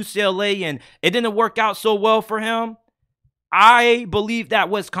Kelly and UCLA, and it didn't work out so well for him. I believe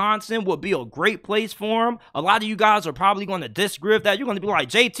that Wisconsin would be a great place for him. A lot of you guys are probably going to disagree with that. You're going to be like,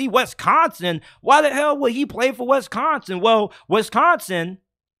 JT, Wisconsin? Why the hell would he play for Wisconsin? Well, Wisconsin,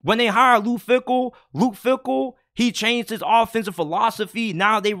 when they hired Luke Fickell, he changed his offensive philosophy.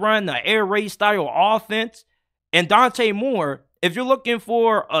 Now they run the air raid style offense. And Dante Moore, if you're looking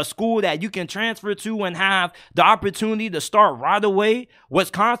for a school that you can transfer to and have the opportunity to start right away,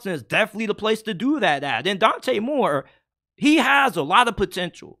 Wisconsin is definitely the place to do that at. And Dante Moore, he has a lot of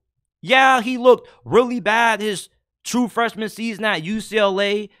potential. Yeah, he looked really bad his true freshman season at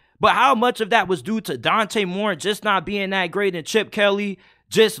UCLA, but how much of that was due to Dante Moore just not being that great and Chip Kelly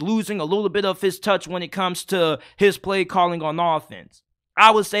just losing a little bit of his touch when it comes to his play calling on offense?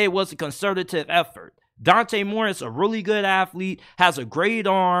 I would say it was a concerted effort. Dante Moore is a really good athlete, has a great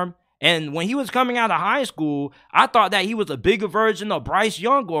arm, and when he was coming out of high school, I thought that he was a bigger version of Bryce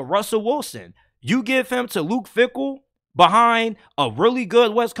Young or Russell Wilson. You give him to Luke Fickell behind a really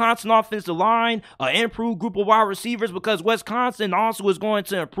good Wisconsin offensive line, an improved group of wide receivers, because Wisconsin also is going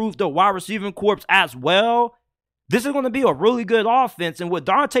to improve the wide receiving corps as well. This is going to be a really good offense, and with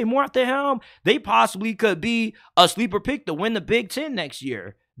Dante Moore at the helm, they possibly could be a sleeper pick to win the Big Ten next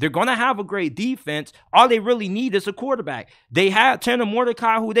year. They're going to have a great defense. All they really need is a quarterback. They had Tanner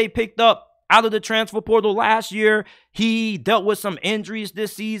Mordecai, who they picked up out of the transfer portal last year. He dealt with some injuries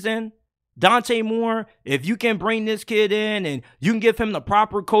this season. Dante Moore, if you can bring this kid in and you can give him the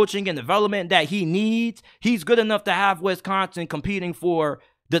proper coaching and development that he needs, he's good enough to have Wisconsin competing for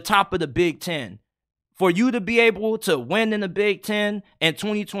the top of the Big Ten. For you to be able to win in the Big Ten in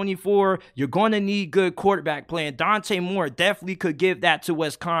 2024, you're going to need good quarterback play. And Dante Moore definitely could give that to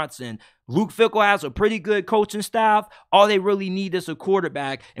Wisconsin. Luke Fickell has a pretty good coaching staff. All they really need is a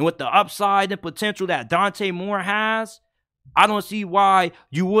quarterback. And with the upside and potential that Dante Moore has, I don't see why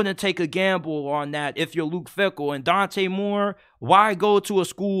you wouldn't take a gamble on that if you're Luke Fickell. And Dante Moore, why go to a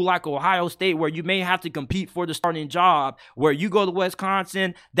school like Ohio State where you may have to compete for the starting job, where you go to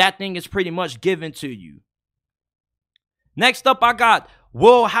Wisconsin, that thing is pretty much given to you. Next up, I got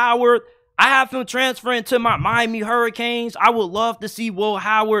Will Howard. I have him transferring to my Miami Hurricanes. I would love to see Will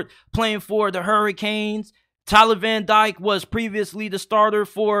Howard playing for the Hurricanes. Tyler Van Dyke was previously the starter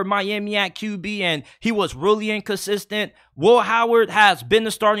for Miami at QB, and he was really inconsistent. Will Howard has been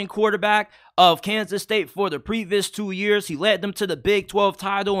the starting quarterback of Kansas State for the previous 2 years. He led them to the Big 12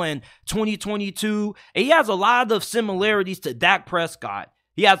 title in 2022, and he has a lot of similarities to Dak Prescott.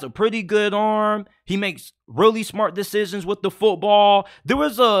 He has a pretty good arm. He makes really smart decisions with the football. There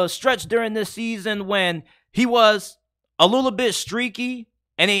was a stretch during this season when he was a little bit streaky,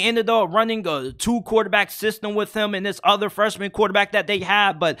 and they ended up running a two-quarterback system with him and this other freshman quarterback that they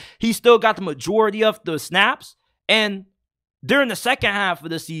had, but he still got the majority of the snaps. And during the second half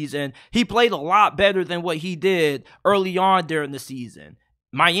of the season, he played a lot better than what he did early on during the season.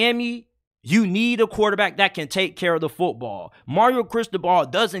 Miami, you need a quarterback that can take care of the football. Mario Cristobal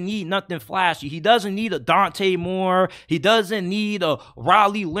doesn't need nothing flashy. He doesn't need a Dante Moore. He doesn't need a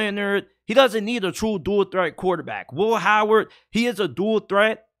Riley Leonard. He doesn't need a true dual-threat quarterback. Will Howard, he is a dual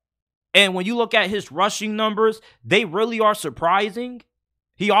threat. And when you look at his rushing numbers, they really are surprising.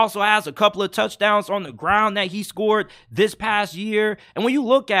 He also has a couple of touchdowns on the ground that he scored this past year. And when you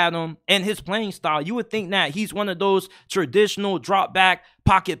look at him and his playing style, you would think that he's one of those traditional drop-back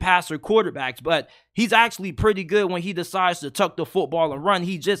pocket passer quarterbacks. But he's actually pretty good when he decides to tuck the football and run.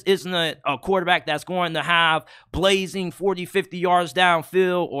 He just isn't a quarterback that's going to have blazing 40, 50 yards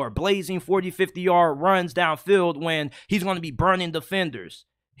downfield or blazing 40, 50-yard runs downfield when he's going to be burning defenders.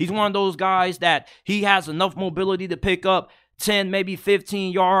 He's one of those guys that he has enough mobility to pick up 10, maybe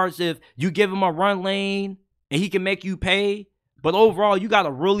 15 yards if you give him a run lane and he can make you pay. But overall, you got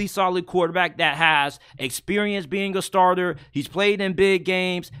a really solid quarterback that has experience being a starter. He's played in big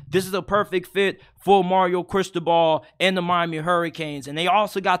games. This is a perfect fit for Mario Cristobal and the Miami Hurricanes. And they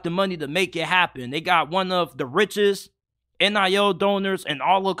also got the money to make it happen. They got one of the richest NIL donors in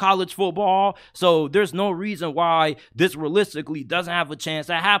all of college football. So there's no reason why this realistically doesn't have a chance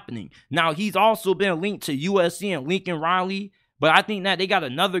at happening. Now, he's also been linked to USC and Lincoln Riley. But I think that they got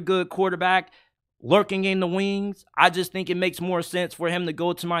another good quarterback lurking in the wings. I just think it makes more sense for him to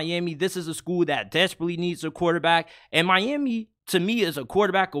go to Miami. This is a school that desperately needs a quarterback. And Miami, to me, is a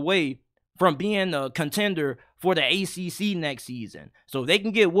quarterback away from being a contender for the ACC next season. So if they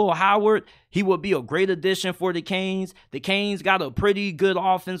can get Will Howard, he would be a great addition for the Canes. The Canes got a pretty good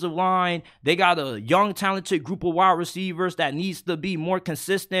offensive line. They got a young, talented group of wide receivers that needs to be more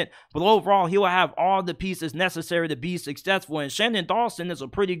consistent. But overall, he'll have all the pieces necessary to be successful. And Shannon Dawson is a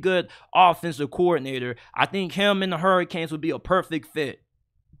pretty good offensive coordinator. I think him and the Hurricanes would be a perfect fit.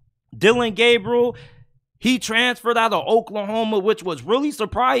 Dillon Gabriel, he transferred out of Oklahoma, which was really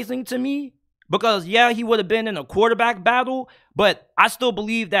surprising to me. Because, yeah, he would have been in a quarterback battle, but I still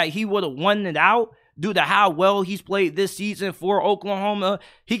believe that he would have won it out due to how well he's played this season for Oklahoma.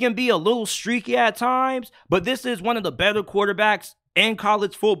 He can be a little streaky at times, but this is one of the better quarterbacks in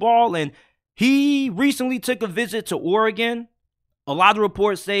college football, and he recently took a visit to Oregon. A lot of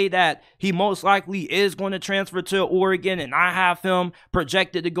reports say that he most likely is going to transfer to Oregon, and I have him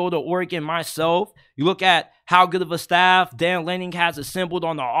projected to go to Oregon myself. You look at how good of a staff Dan Lanning has assembled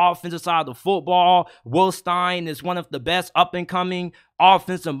on the offensive side of the football. Will Stein is one of the best up-and-coming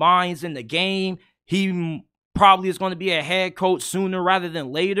offensive minds in the game. He probably is going to be a head coach sooner rather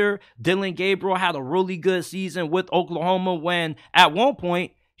than later. Dillon Gabriel had a really good season with Oklahoma when, at one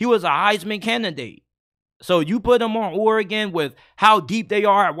point, he was a Heisman candidate. So you put them on Oregon with how deep they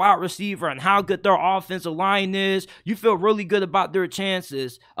are at wide receiver and how good their offensive line is. You feel really good about their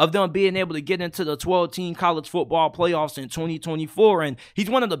chances of them being able to get into the 12-team college football playoffs in 2024. And he's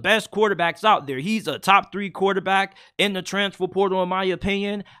one of the best quarterbacks out there. He's a top 3 quarterback in the transfer portal, in my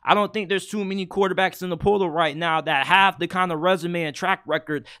opinion. I don't think there's too many quarterbacks in the portal right now that have the kind of resume and track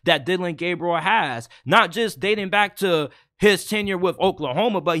record that Dillon Gabriel has. Not just dating back to his tenure with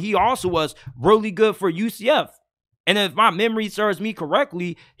Oklahoma, but he also was really good for UCF. And if my memory serves me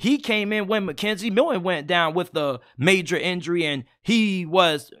correctly, he came in when Mackenzie Milton went down with a major injury, and he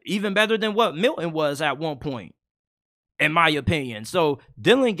was even better than what Milton was at one point, in my opinion. So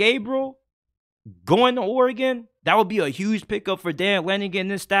Dillon Gabriel going to Oregon, that would be a huge pickup for Dan Lanning and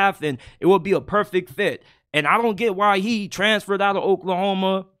his staff, and it would be a perfect fit. And I don't get why he transferred out of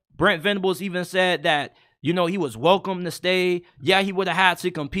Oklahoma. Brent Venables even said that, you know, he was welcome to stay. Yeah, he would have had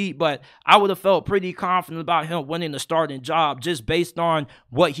to compete, but I would have felt pretty confident about him winning the starting job just based on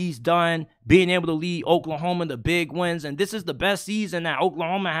what he's done, being able to lead Oklahoma to big wins. And this is the best season that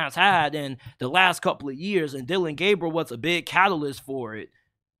Oklahoma has had in the last couple of years, and Dillon Gabriel was a big catalyst for it.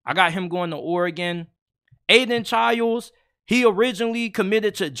 I got him going to Oregon. Aiden Childs, he originally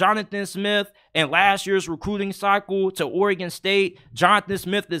committed to Jonathan Smith in last year's recruiting cycle to Oregon State. Jonathan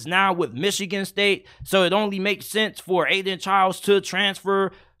Smith is now with Michigan State, so it only makes sense for Aiden Childs to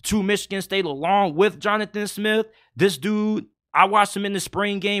transfer to Michigan State along with Jonathan Smith. This dude, I watched him in the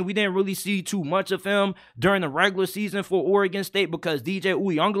spring game. We didn't really see too much of him during the regular season for Oregon State because DJ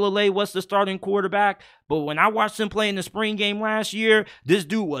Uiagalelei was the starting quarterback. But when I watched him play in the spring game last year, this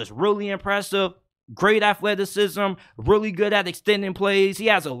dude was really impressive. Great athleticism, really good at extending plays. He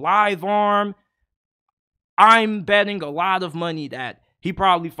has a live arm. I'm betting a lot of money that he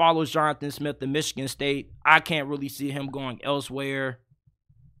probably follows Jonathan Smith to Michigan State. I can't really see him going elsewhere.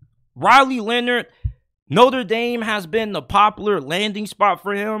 Riley Leonard, Notre Dame has been the popular landing spot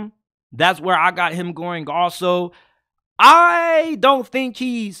for him. That's where I got him going also. I don't think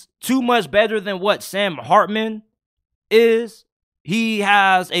he's too much better than what Sam Hartman is. He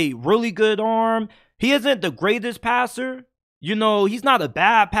has a really good arm. He isn't the greatest passer. You know, he's not a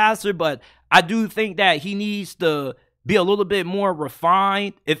bad passer, but I do think that he needs to be a little bit more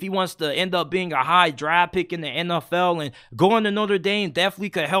refined if he wants to end up being a high draft pick in the NFL. And going to Notre Dame definitely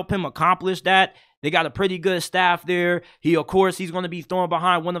could help him accomplish that. They got a pretty good staff there. Of course, he's going to be thrown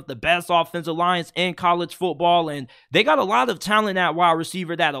behind one of the best offensive lines in college football. And they got a lot of talent at wide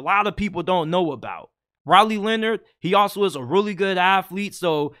receiver that a lot of people don't know about. Riley Leonard, he also is a really good athlete,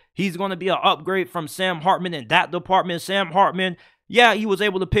 so he's going to be an upgrade from Sam Hartman in that department. Sam Hartman, yeah, he was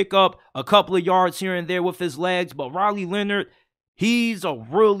able to pick up a couple of yards here and there with his legs, but Riley Leonard, he's a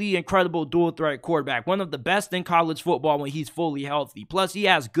really incredible dual-threat quarterback, one of the best in college football when he's fully healthy. Plus, he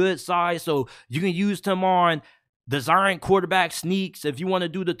has good size, so you can use him on design quarterback sneaks, if you want to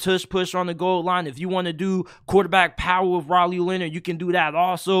do the tush push on the goal line, if you want to do quarterback power with Riley Leonard, you can do that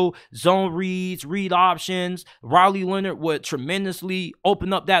also. Zone reads, read options. Riley Leonard would tremendously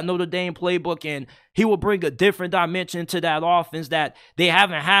open up that Notre Dame playbook, and he will bring a different dimension to that offense that they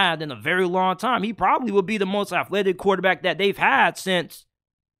haven't had in a very long time. He probably will be the most athletic quarterback that they've had since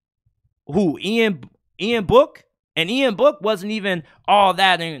who? Ian Book? And Ian Book wasn't even all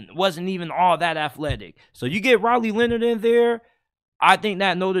that athletic. So you get Riley Leonard in there, I think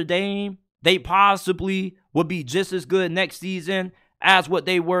that Notre Dame, they possibly will be just as good next season as what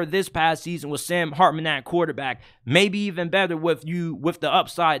they were this past season with Sam Hartman at quarterback. Maybe even better with the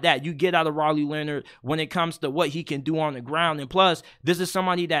upside that you get out of Riley Leonard when it comes to what he can do on the ground. And plus, this is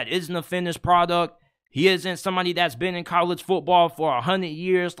somebody that isn't a finished product. He isn't somebody that's been in college football for 100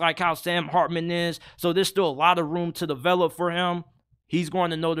 years like how Sam Hartman is. So there's still a lot of room to develop for him. He's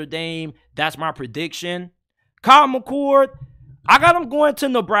going to Notre Dame. That's my prediction. Kyle McCord, I got him going to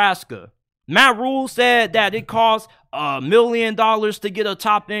Nebraska. Matt Rule said that it costs $1 million to get a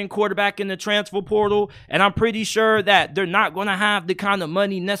top-end quarterback in the transfer portal, and I'm pretty sure that they're not going to have the kind of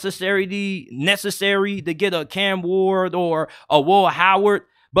money necessary to get a Cam Ward or a Will Howard.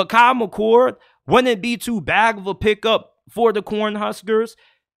 But Kyle McCord wouldn't be too bad of a pickup for the Cornhuskers.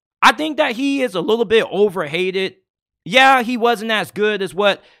 I think that he is a little bit overhated. Yeah, he wasn't as good as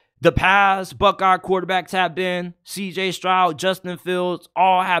what the past Buckeye quarterbacks have been. C.J. Stroud, Justin Fields,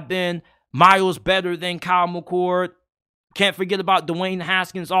 all have been miles better than Kyle McCord. Can't forget about Dwayne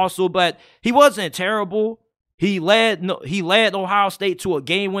Haskins also, but he wasn't terrible. He led Ohio State to a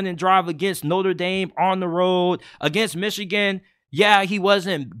game-winning drive against Notre Dame on the road. Against Michigan, yeah, he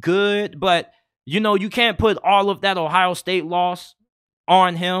wasn't good, but you know, you can't put all of that Ohio State loss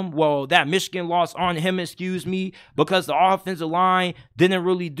on him. Well, that Michigan loss on him, excuse me, because the offensive line didn't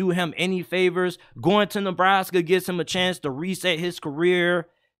really do him any favors. Going to Nebraska gives him a chance to reset his career.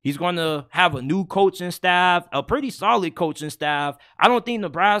 He's going to have a new coaching staff, a pretty solid coaching staff. I don't think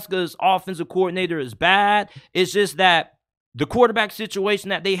Nebraska's offensive coordinator is bad. It's just that the quarterback situation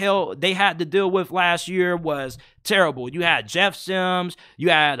that they had to deal with last year was terrible. You had Jeff Sims.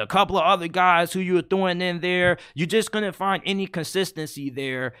 You had a couple of other guys who you were throwing in there. You just couldn't find any consistency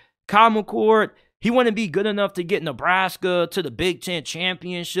there. Kyle McCord, he wouldn't be good enough to get Nebraska to the Big Ten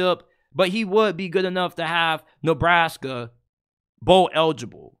Championship, but he would be good enough to have Nebraska bowl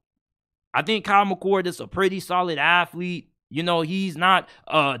eligible. I think Kyle McCord is a pretty solid athlete. You know, he's not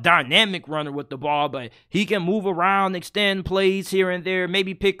a dynamic runner with the ball, but he can move around, extend plays here and there,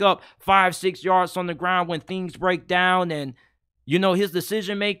 maybe pick up 5-6 yards on the ground when things break down. And, you know, his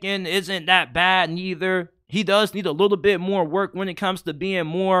decision-making isn't that bad neither. He does need a little bit more work when it comes to being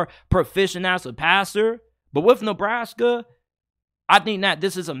more proficient as a passer. But with Nebraska, I think that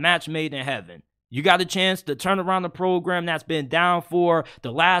this is a match made in heaven. You got a chance to turn around the program that's been down for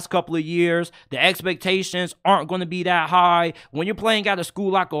the last couple of years. The expectations aren't going to be that high. When you're playing at a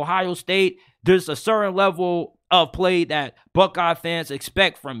school like Ohio State, there's a certain level of play that Buckeye fans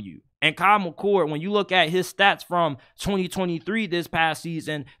expect from you. And Kyle McCord, when you look at his stats from 2023 this past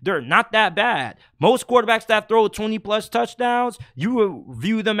season, they're not that bad. Most quarterbacks that throw 20-plus touchdowns, you will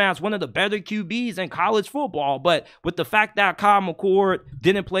view them as one of the better QBs in college football. But with the fact that Kyle McCord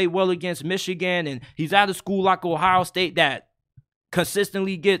didn't play well against Michigan, and he's at a school like Ohio State that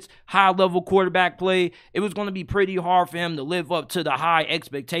consistently gets high-level quarterback play, it was going to be pretty hard for him to live up to the high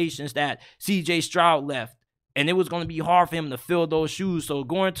expectations that C.J. Stroud left. And it was going to be hard for him to fill those shoes. So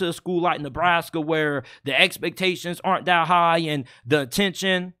going to a school like Nebraska where the expectations aren't that high and the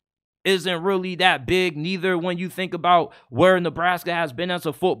attention isn't really that big neither when you think about where Nebraska has been as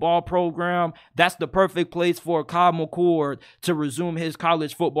a football program, that's the perfect place for Kyle McCord to resume his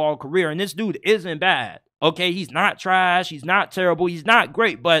college football career. And this dude isn't bad. Okay, he's not trash, he's not terrible, he's not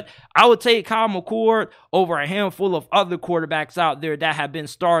great, but I would take Kyle McCord over a handful of other quarterbacks out there that have been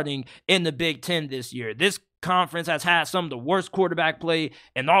starting in the Big Ten this year. This conference has had some of the worst quarterback play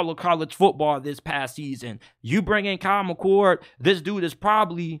in all of college football this past season. You bring in Kyle McCord, this dude is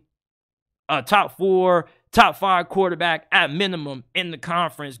probably a top 4, top 5 quarterback at minimum in the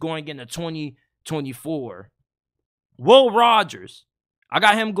conference going into 2024. Will Rogers, I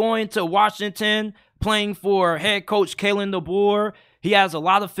got him going to Washington, playing for head coach Kalen DeBoer. He has a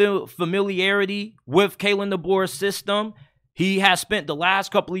lot of familiarity with Kalen DeBoer's system. He has spent the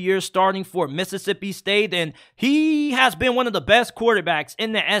last couple of years starting for Mississippi State, and he has been one of the best quarterbacks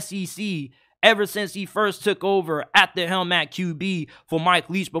in the SEC ever since he first took over at the helm at QB for Mike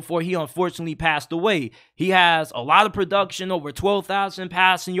Leach before he unfortunately passed away. He has a lot of production, over 12,000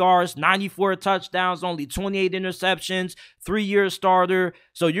 passing yards, 94 touchdowns, only 28 interceptions, 3-year starter.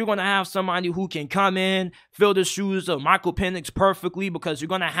 So you're going to have somebody who can come in, fill the shoes of Michael Penix perfectly, because you're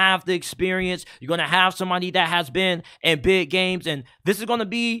going to have the experience. You're going to have somebody that has been in big games, and this is going to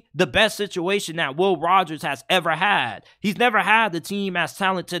be the best situation that Will Rogers has ever had. He's never had the team as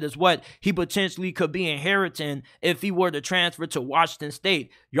talented as what he potentially could be inheriting if he were to transfer to Washington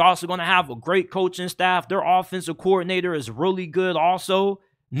State. You're also going to have a great coaching staff. Their offensive coordinator is really good also.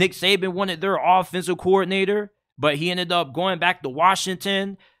 Nick Saban wanted their offensive coordinator, but he ended up going back to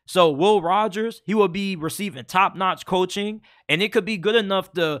Washington. So Will Rogers, he will be receiving top-notch coaching, and it could be good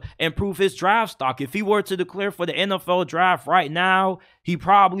enough to improve his draft stock. If he were to declare for the NFL draft right now, he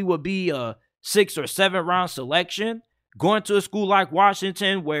probably would be a 6th or 7th round selection. Going to a school like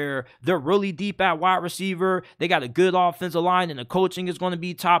Washington, where they're really deep at wide receiver, they got a good offensive line, and the coaching is going to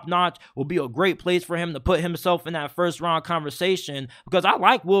be top-notch, will be a great place for him to put himself in that first-round conversation, because I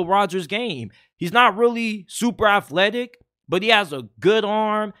like Will Rogers' game. He's not really super athletic, but he has a good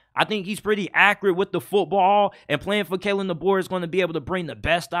arm. I think he's pretty accurate with the football, and playing for Kalen DeBoer is going to be able to bring the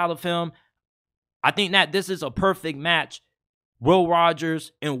best out of him. I think that this is a perfect match. Will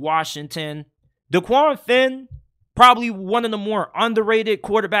Rogers in Washington. Daquan Finn, probably one of the more underrated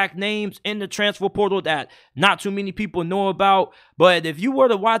quarterback names in the transfer portal that not too many people know about. But if you were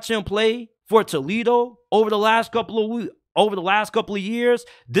to watch him play for Toledo over the last couple of years,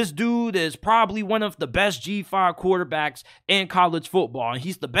 this dude is probably one of the best G5 quarterbacks in college football. And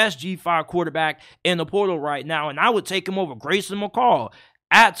he's the best G5 quarterback in the portal right now. And I would take him over Grayson McCall.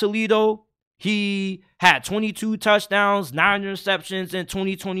 At Toledo, he had 22 touchdowns, 9 interceptions in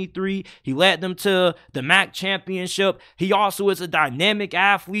 2023. He led them to the MAC championship. He also is a dynamic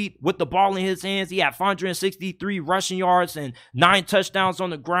athlete with the ball in his hands. He had 563 rushing yards and 9 touchdowns on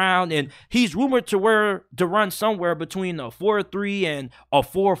the ground. And he's rumored to run somewhere between a 4.3 and a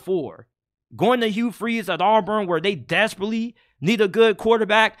 4.4. Going to Hugh Freeze at Auburn, where they desperately need a good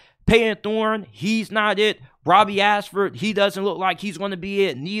quarterback. Peyton Thorne, he's not it. Robbie Ashford, he doesn't look like he's going to be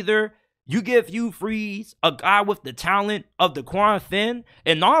it neither. You give Hugh Freeze a guy with the talent of Daquan Finn,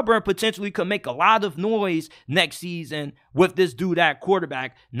 and Auburn potentially could make a lot of noise next season with this dude at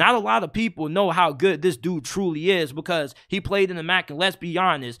quarterback. Not a lot of people know how good this dude truly is, because he played in the MAC, and let's be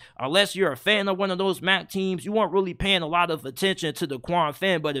honest, unless you're a fan of one of those MAC teams, you weren't really paying a lot of attention to Daquan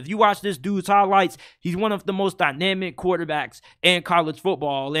Finn. But if you watch this dude's highlights, he's one of the most dynamic quarterbacks in college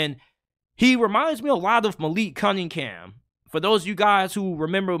football, and he reminds me a lot of Malik Cunningham. For those of you guys who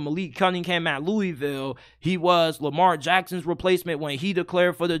remember Malik Cunningham at Louisville, he was Lamar Jackson's replacement when he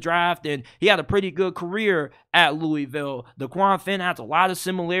declared for the draft, and he had a pretty good career at Louisville. Daquan Finn has a lot of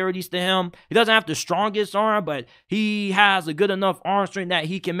similarities to him. He doesn't have the strongest arm, but he has a good enough arm strength that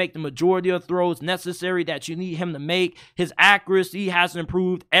he can make the majority of throws necessary that you need him to make. His accuracy has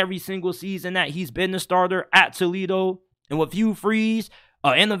improved every single season that he's been the starter at Toledo. And with Hugh Freeze,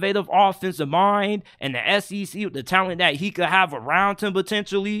 an innovative offensive mind, and the SEC with the talent that he could have around him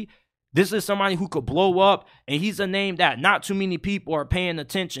potentially, this is somebody who could blow up, and he's a name that not too many people are paying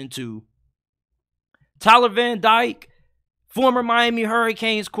attention to. Tyler Van Dyke, former Miami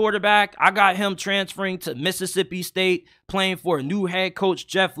Hurricanes quarterback. I got him transferring to Mississippi State, playing for a new head coach,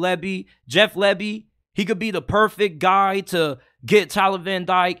 Jeff Lebby. Jeff Lebby, he could be the perfect guy to get Tyler Van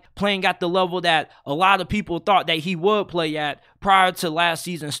Dyke playing at the level that a lot of people thought that he would play at prior to last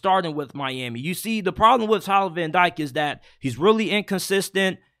season starting with Miami. You see, the problem with Tyler Van Dyke is that he's really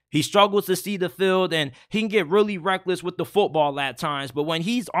inconsistent. He struggles to see the field, and he can get really reckless with the football at times. But when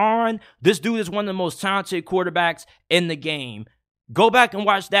he's on, this dude is one of the most talented quarterbacks in the game. Go back and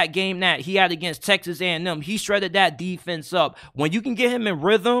watch that game that he had against Texas A&M. He shredded that defense up. When you can get him in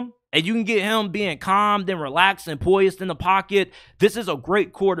rhythm, and you can get him being calm and relaxed and poised in the pocket, this is a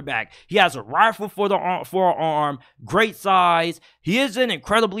great quarterback. He has a rifle for an arm, great size. He isn't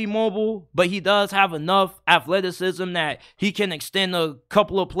incredibly mobile, but he does have enough athleticism that he can extend a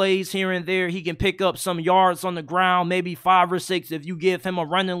couple of plays here and there. He can pick up some yards on the ground, maybe 5 or 6 if you give him a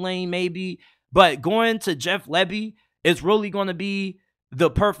running lane maybe. But going to Jeff Lebby is really going to be the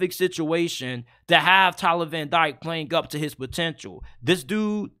perfect situation to have Tyler Van Dyke playing up to his potential. This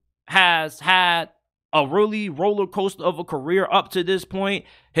dude has had a really roller coaster of a career up to this point.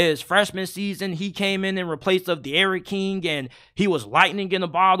 His freshman season, he came in replace of De'Aaron King, and he was lightning in a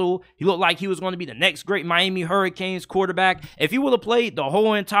bottle. He looked like he was going to be the next great Miami Hurricanes quarterback. If he would have played the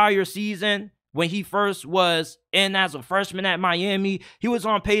whole entire season when he first was in as a freshman at Miami, he was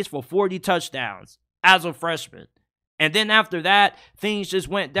on pace for 40 touchdowns as a freshman. And then after that, things just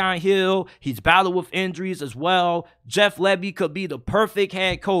went downhill. He's battled with injuries as well. Jeff Lebby could be the perfect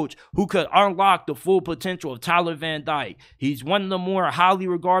head coach who could unlock the full potential of Tyler Van Dyke. He's one of the more highly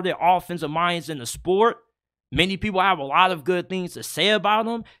regarded offensive minds in the sport. Many people have a lot of good things to say about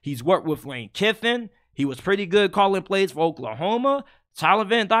him. He's worked with Lane Kiffin. He was pretty good calling plays for Oklahoma. Tyler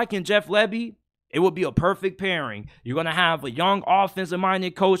Van Dyke and Jeff Lebby, it would be a perfect pairing. You're going to have a young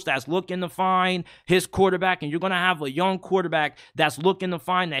offensive-minded coach that's looking to find his quarterback, and you're going to have a young quarterback that's looking to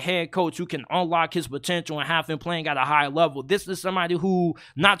find the head coach who can unlock his potential and have him playing at a high level. This is somebody who,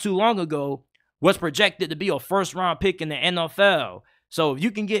 not too long ago, was projected to be a first-round pick in the NFL. So if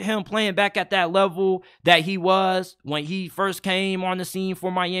you can get him playing back at that level that he was when he first came on the scene for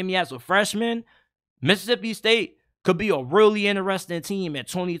Miami as a freshman, Mississippi State could be a really interesting team in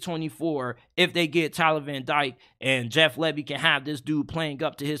 2024 if they get Tyler Van Dyke and Jeff Lebby can have this dude playing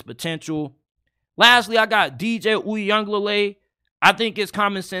up to his potential. Lastly, I got DJ Uiagalelei. I think it's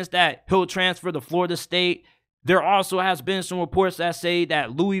common sense that he'll transfer to Florida State. There also has been some reports that say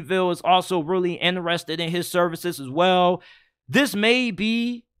that Louisville is also really interested in his services as well. This may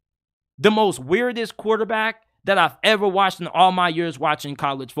be the most weirdest quarterback that I've ever watched in all my years watching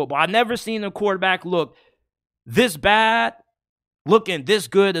college football. I've never seen a quarterback look this bad, looking this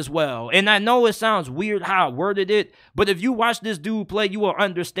good as well. And I know it sounds weird how I worded it, but if you watch this dude play, you will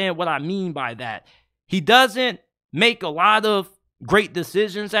understand what I mean by that. He doesn't make a lot of great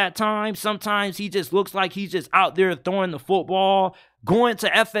decisions at times. Sometimes he just looks like he's just out there throwing the football. Going to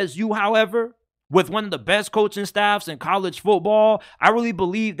FSU, however, with one of the best coaching staffs in college football, I really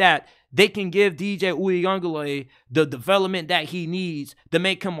believe that they can give DJ Uiagalelei the development that he needs to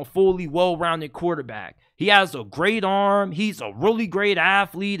make him a fully well-rounded quarterback. He has a great arm. He's a really great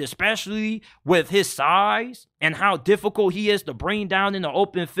athlete, especially with his size and how difficult he is to bring down in the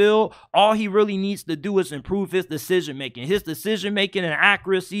open field. All he really needs to do is improve his decision-making. His decision-making and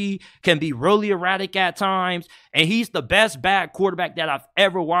accuracy can be really erratic at times, and he's the best bad quarterback that I've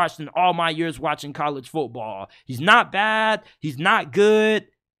ever watched in all my years watching college football. He's not bad. He's not good.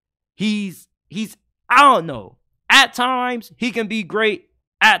 He's I don't know. At times, he can be great.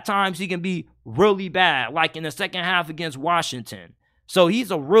 At times, he can be really bad, like in the second half against Washington. So he's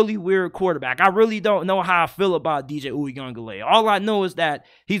a really weird quarterback. I really don't know how I feel about DJ Uiagalelei. All I know is that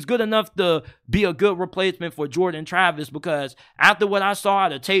he's good enough to be a good replacement for Jordan Travis, because after what I saw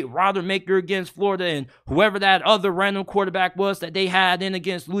out of Tate Rodemaker against Florida and whoever that other random quarterback was that they had in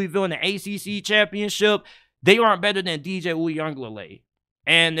against Louisville in the ACC Championship, they aren't better than DJ Uiagalelei.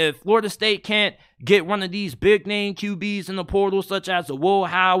 And if Florida State can't get one of these big-name QBs in the portal, such as a Will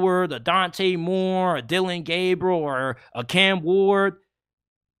Howard, a Dante Moore, a Dylan Gabriel, or a Cam Ward,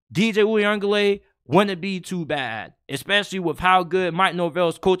 DJ Uiagalelei wouldn't be too bad, especially with how good Mike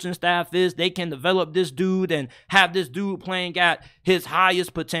Norvell's coaching staff is. They can develop this dude and have this dude playing at his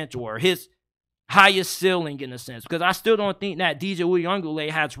highest potential or his highest ceiling in a sense, because I still don't think that DJ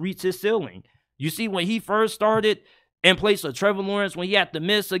Uiagalelei has reached his ceiling. You see, when he first started in place of Trevor Lawrence, when he had to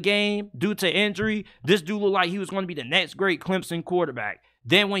miss a game due to injury, this dude looked like he was going to be the next great Clemson quarterback.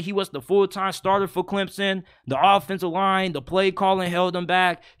 Then when he was the full-time starter for Clemson, the offensive line, the play calling held him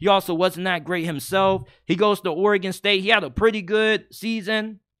back. He also wasn't that great himself. He goes to Oregon State. He had a pretty good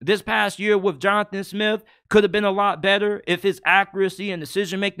season this past year with Jonathan Smith. Could have been a lot better if his accuracy and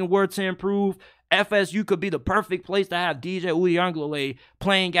decision-making were to improve. FSU could be the perfect place to have DJ Uiagalelei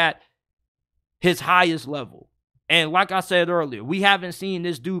playing at his highest level. And like I said earlier, we haven't seen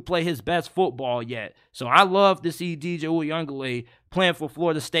this dude play his best football yet. So I love to see DJ Uiagalelei playing for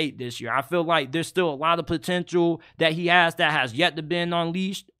Florida State this year. I feel like there's still a lot of potential that he has that has yet to be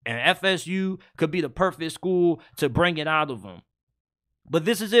unleashed. And FSU could be the perfect school to bring it out of him. But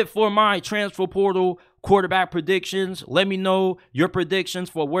this is it for my transfer portal quarterback predictions. Let me know your predictions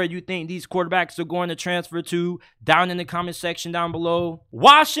for where you think these quarterbacks are going to transfer to down in the comment section down below.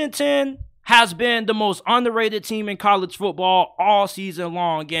 Washington has been the most underrated team in college football all season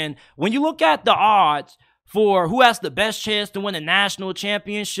long. And when you look at the odds for who has the best chance to win a national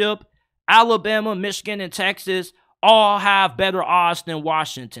championship, Alabama, Michigan, and Texas all have better odds than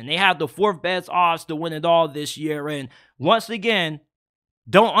Washington. They have the fourth best odds to win it all this year. And once again,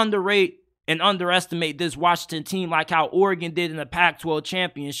 don't underrate and underestimate this Washington team like how Oregon did in the Pac-12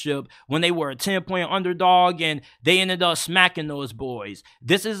 Championship when they were a 10-point underdog and they ended up smacking those boys.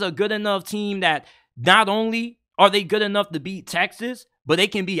 This is a good enough team that not only are they good enough to beat Texas, but they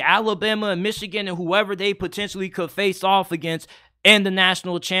can beat Alabama and Michigan and whoever they potentially could face off against in the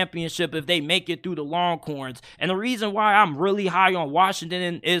national championship if they make it through the Longhorns. And the reason why I'm really high on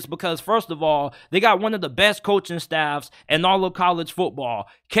Washington is because, first of all, they got one of the best coaching staffs in all of college football.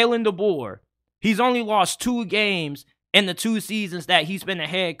 Kalen DeBoer, He's only lost 2 games in the 2 seasons that he's been the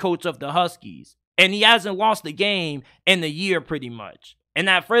head coach of the Huskies. And he hasn't lost a game in the year pretty much. And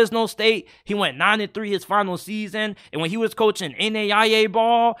at Fresno State, he went 9-3 his final season. And when he was coaching NAIA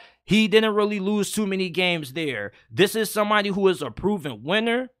ball, he didn't really lose too many games there. This is somebody who is a proven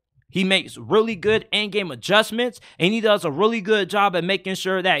winner. He makes really good in-game adjustments, and he does a really good job at making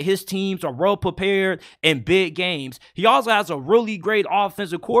sure that his teams are well prepared in big games. He also has a really great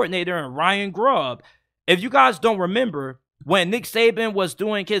offensive coordinator in Ryan Grubb. If you guys don't remember, when Nick Saban was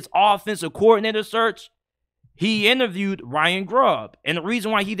doing his offensive coordinator search, he interviewed Ryan Grubb. And the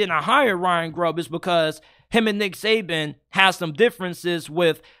reason why he didn't hire Ryan Grubb is because him and Nick Saban has some differences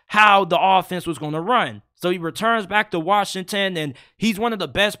with how the offense was going to run. So he returns back to Washington, and he's one of the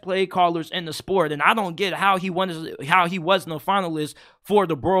best play callers in the sport. And I don't get how he wasn't a finalist for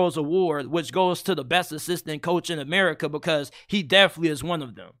the Burroughs Award, which goes to the best assistant coach in America, because he definitely is one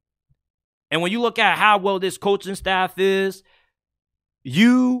of them. And when you look at how well this coaching staff is,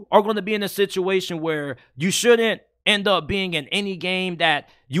 you are going to be in a situation where you shouldn't end up being in any game that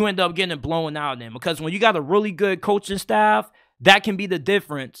you end up getting blown out in. Because when you got a really good coaching staff, that can be the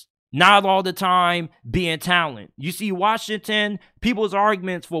difference. Not all the time being talent. You see, Washington, people's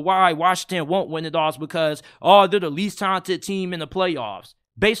arguments for why Washington won't win it all is because, oh, they're the least talented team in the playoffs.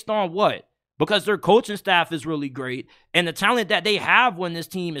 Based on what? Because their coaching staff is really great, and the talent that they have on this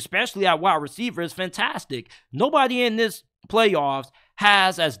team, especially at wide receiver, is fantastic. Nobody in this playoffs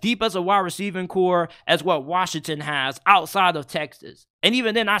has as deep as a wide receiving core as what Washington has outside of Texas. And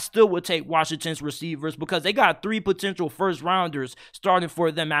even then, I still would take Washington's receivers because they got 3 potential first-rounders starting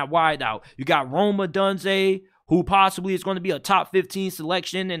for them at wideout. You got Rome Odunze, who possibly is going to be a top 15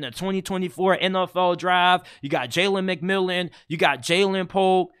 selection in the 2024 NFL Draft. You got Jalen McMillan. You got Jalen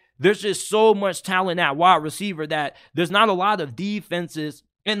Polk. There's just so much talent at wide receiver that there's not a lot of defenses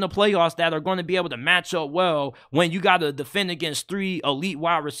in the playoffs that are going to be able to match up well when you got to defend against 3 elite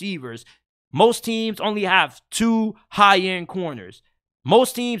wide receivers. Most teams only have 2 high-end corners.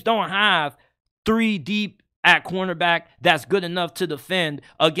 Most teams don't have 3 deep at cornerback that's good enough to defend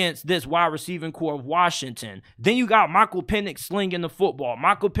against this wide receiving core of Washington. Then you got Michael Penix slinging the football.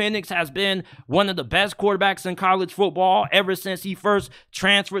 Michael Penix has been one of the best quarterbacks in college football ever since he first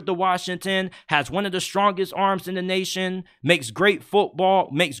transferred to Washington, has one of the strongest arms in the nation, makes great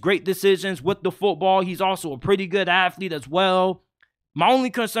football, makes great decisions with the football. He's also a pretty good athlete as well. My only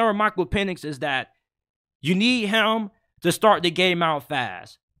concern with Michael Penix is that you need him to start the game out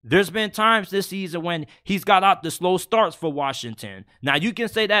fast. There's been times this season when he's got out the slow starts for Washington. Now, you can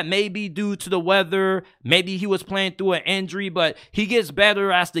say that may be due to the weather. Maybe he was playing through an injury, but he gets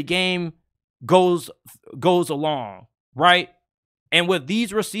better as the game goes along, right? And with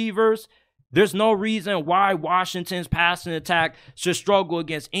these receivers, there's no reason why Washington's passing attack should struggle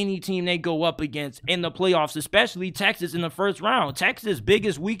against any team they go up against in the playoffs, especially Texas in the first round. Texas'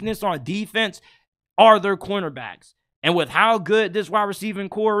 biggest weakness on defense are their cornerbacks. And with how good this wide receiving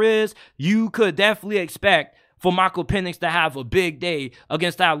core is, you could definitely expect for Michael Penix to have a big day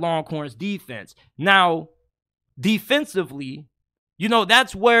against that Longhorns defense. Now, defensively, you know,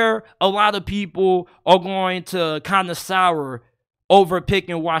 that's where a lot of people are going to kind of sour over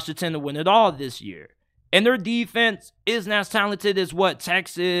picking Washington to win it all this year. And their defense isn't as talented as what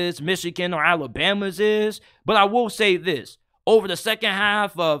Texas, Michigan, or Alabama's is. But I will say this, over the second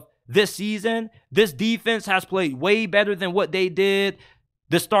half of this season, this defense has played way better than what they did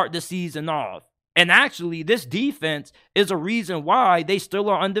to start the season off. And actually, this defense is a reason why they still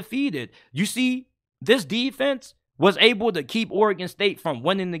are undefeated. You see, this defense was able to keep Oregon State from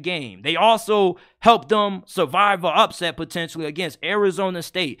winning the game. They also helped them survive an upset potentially against Arizona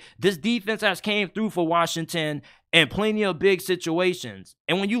State. This defense has came through for Washington in plenty of big situations.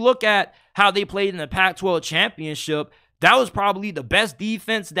 And when you look at how they played in the Pac-12 Championship, that was probably the best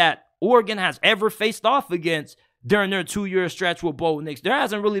defense that Oregon has ever faced off against during their 2-year stretch with Bo Nix. There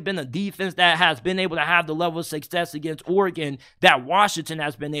hasn't really been a defense that has been able to have the level of success against Oregon that Washington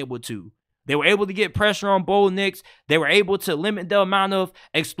has been able to. They were able to get pressure on Bo Nix. They were able to limit the amount of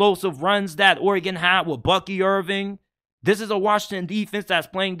explosive runs that Oregon had with Bucky Irving. This is a Washington defense that's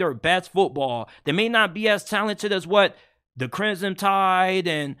playing their best football. They may not be as talented as what the Crimson Tide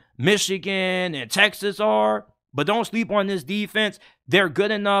and Michigan and Texas are, but don't sleep on this defense. They're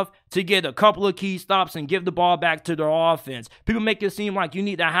good enough to get a couple of key stops and give the ball back to their offense. People make it seem like you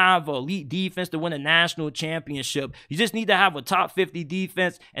need to have an elite defense to win a national championship. You just need to have a top 50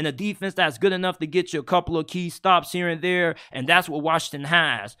 defense and a defense that's good enough to get you a couple of key stops here and there, and that's what Washington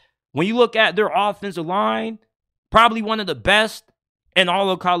has. When you look at their offensive line, probably one of the best in all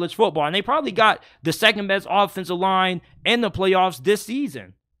of college football, and they probably got the second best offensive line in the playoffs this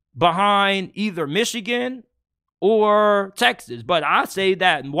season. behind either Michigan or Texas. But I say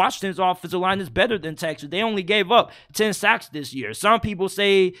that Washington's offensive line is better than Texas. They only gave up 10 sacks this year. Some people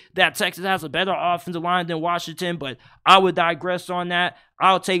say that Texas has a better offensive line than Washington, but I would digress on that.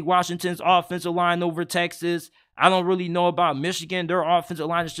 I'll take Washington's offensive line over Texas. I don't really know about Michigan. Their offensive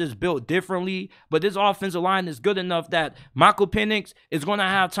line is just built differently. But this offensive line is good enough that Michael Penix is going to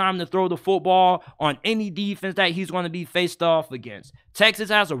have time to throw the football on any defense that he's going to be faced off against. Texas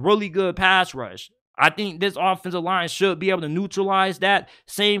has a really good pass rush. I think this offensive line should be able to neutralize that.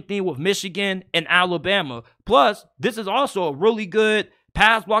 Same thing with Michigan and Alabama. Plus, this is also a really good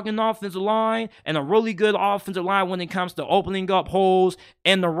pass blocking offensive line and a really good offensive line when it comes to opening up holes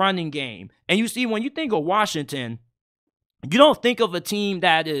in the running game. And you see, when you think of Washington, you don't think of a team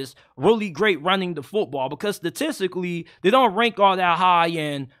that is really great running the football because statistically, they don't rank all that high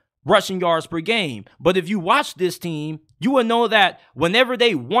in rushing yards per game. But if you watch this team, you will know that whenever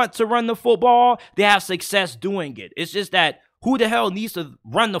they want to run the football, they have success doing it. It's just that who the hell needs to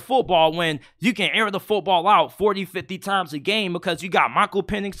run the football when you can air the football out 40, 50 times a game because you got Michael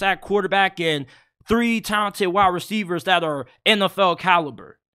Penix at quarterback and 3 talented wide receivers that are NFL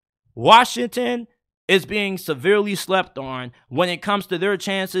caliber. Washington is being severely slept on when it comes to their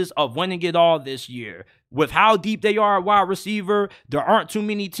chances of winning it all this year. With how deep they are at wide receiver, there aren't too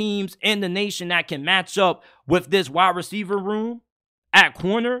many teams in the nation that can match up with this wide receiver room at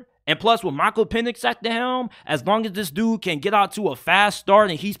corner. And plus, with Michael Penix at the helm, as long as this dude can get out to a fast start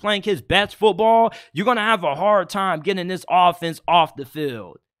and he's playing his best football, you're going to have a hard time getting this offense off the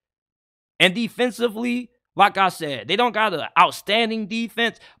field. And defensively, like I said, they don't got an outstanding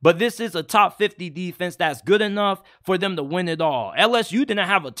defense, but this is a top 50 defense that's good enough for them to win it all. LSU didn't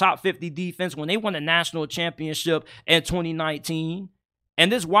have a top 50 defense when they won a national championship in 2019.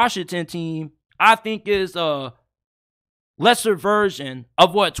 And this Washington team, I think, is a lesser version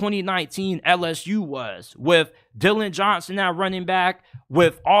of what 2019 LSU was, with Dylan Johnson at running back,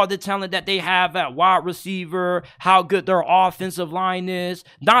 with all the talent that they have at wide receiver, how good their offensive line is.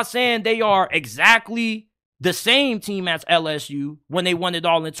 Not saying they are exactly the same team as LSU when they won it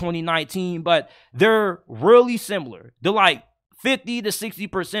all in 2019, but they're really similar. They're like 50 to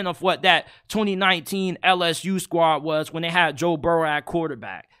 60% of what that 2019 LSU squad was when they had Joe Burrow at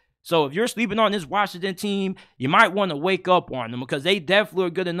quarterback. So if you're sleeping on this Washington team, you might want to wake up on them because they definitely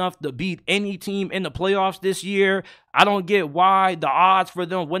are good enough to beat any team in the playoffs this year. I don't get why the odds for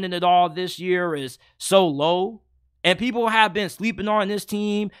them winning it all this year is so low. And people have been sleeping on this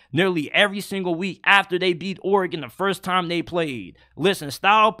team nearly every single week after they beat Oregon the first time they played. Listen,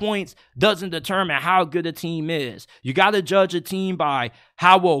 style points doesn't determine how good a team is. You got to judge a team by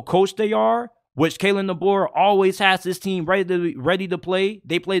how well coached they are, which Kalen DeBoer always has his team ready to play.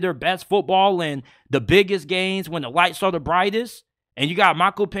 They play their best football in the biggest games when the lights are the brightest. And you got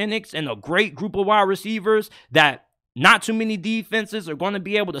Michael Penix and a great group of wide receivers that not too many defenses are going to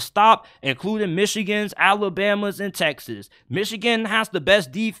be able to stop, including Michigan's, Alabama's, and Texas. Michigan has the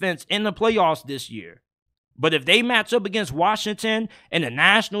best defense in the playoffs this year. But if they match up against Washington in the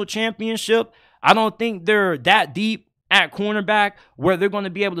national championship, I don't think they're that deep at cornerback where they're going to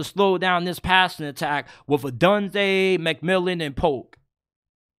be able to slow down this passing attack with a Dante, McMillan, and Polk.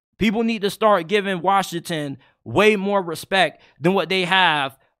 People need to start giving Washington way more respect than what they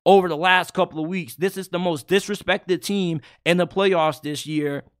have over the last couple of weeks. This is the most disrespected team in the playoffs this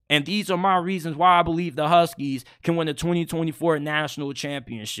year, and these are my reasons why I believe the Huskies can win the 2024 national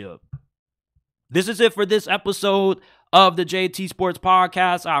championship. This is it for this episode of the JT Sports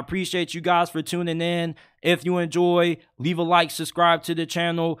Podcast. I appreciate you guys for tuning in. If you enjoy, leave a like, subscribe to the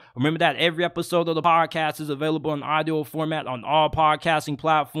channel. Remember that every episode of the podcast is available in audio format on all podcasting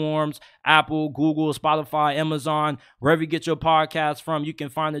platforms: Apple, Google, Spotify, Amazon, wherever you get your podcasts from. You can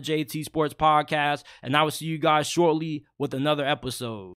find the JT Sports Podcast, and I will see you guys shortly with another episode.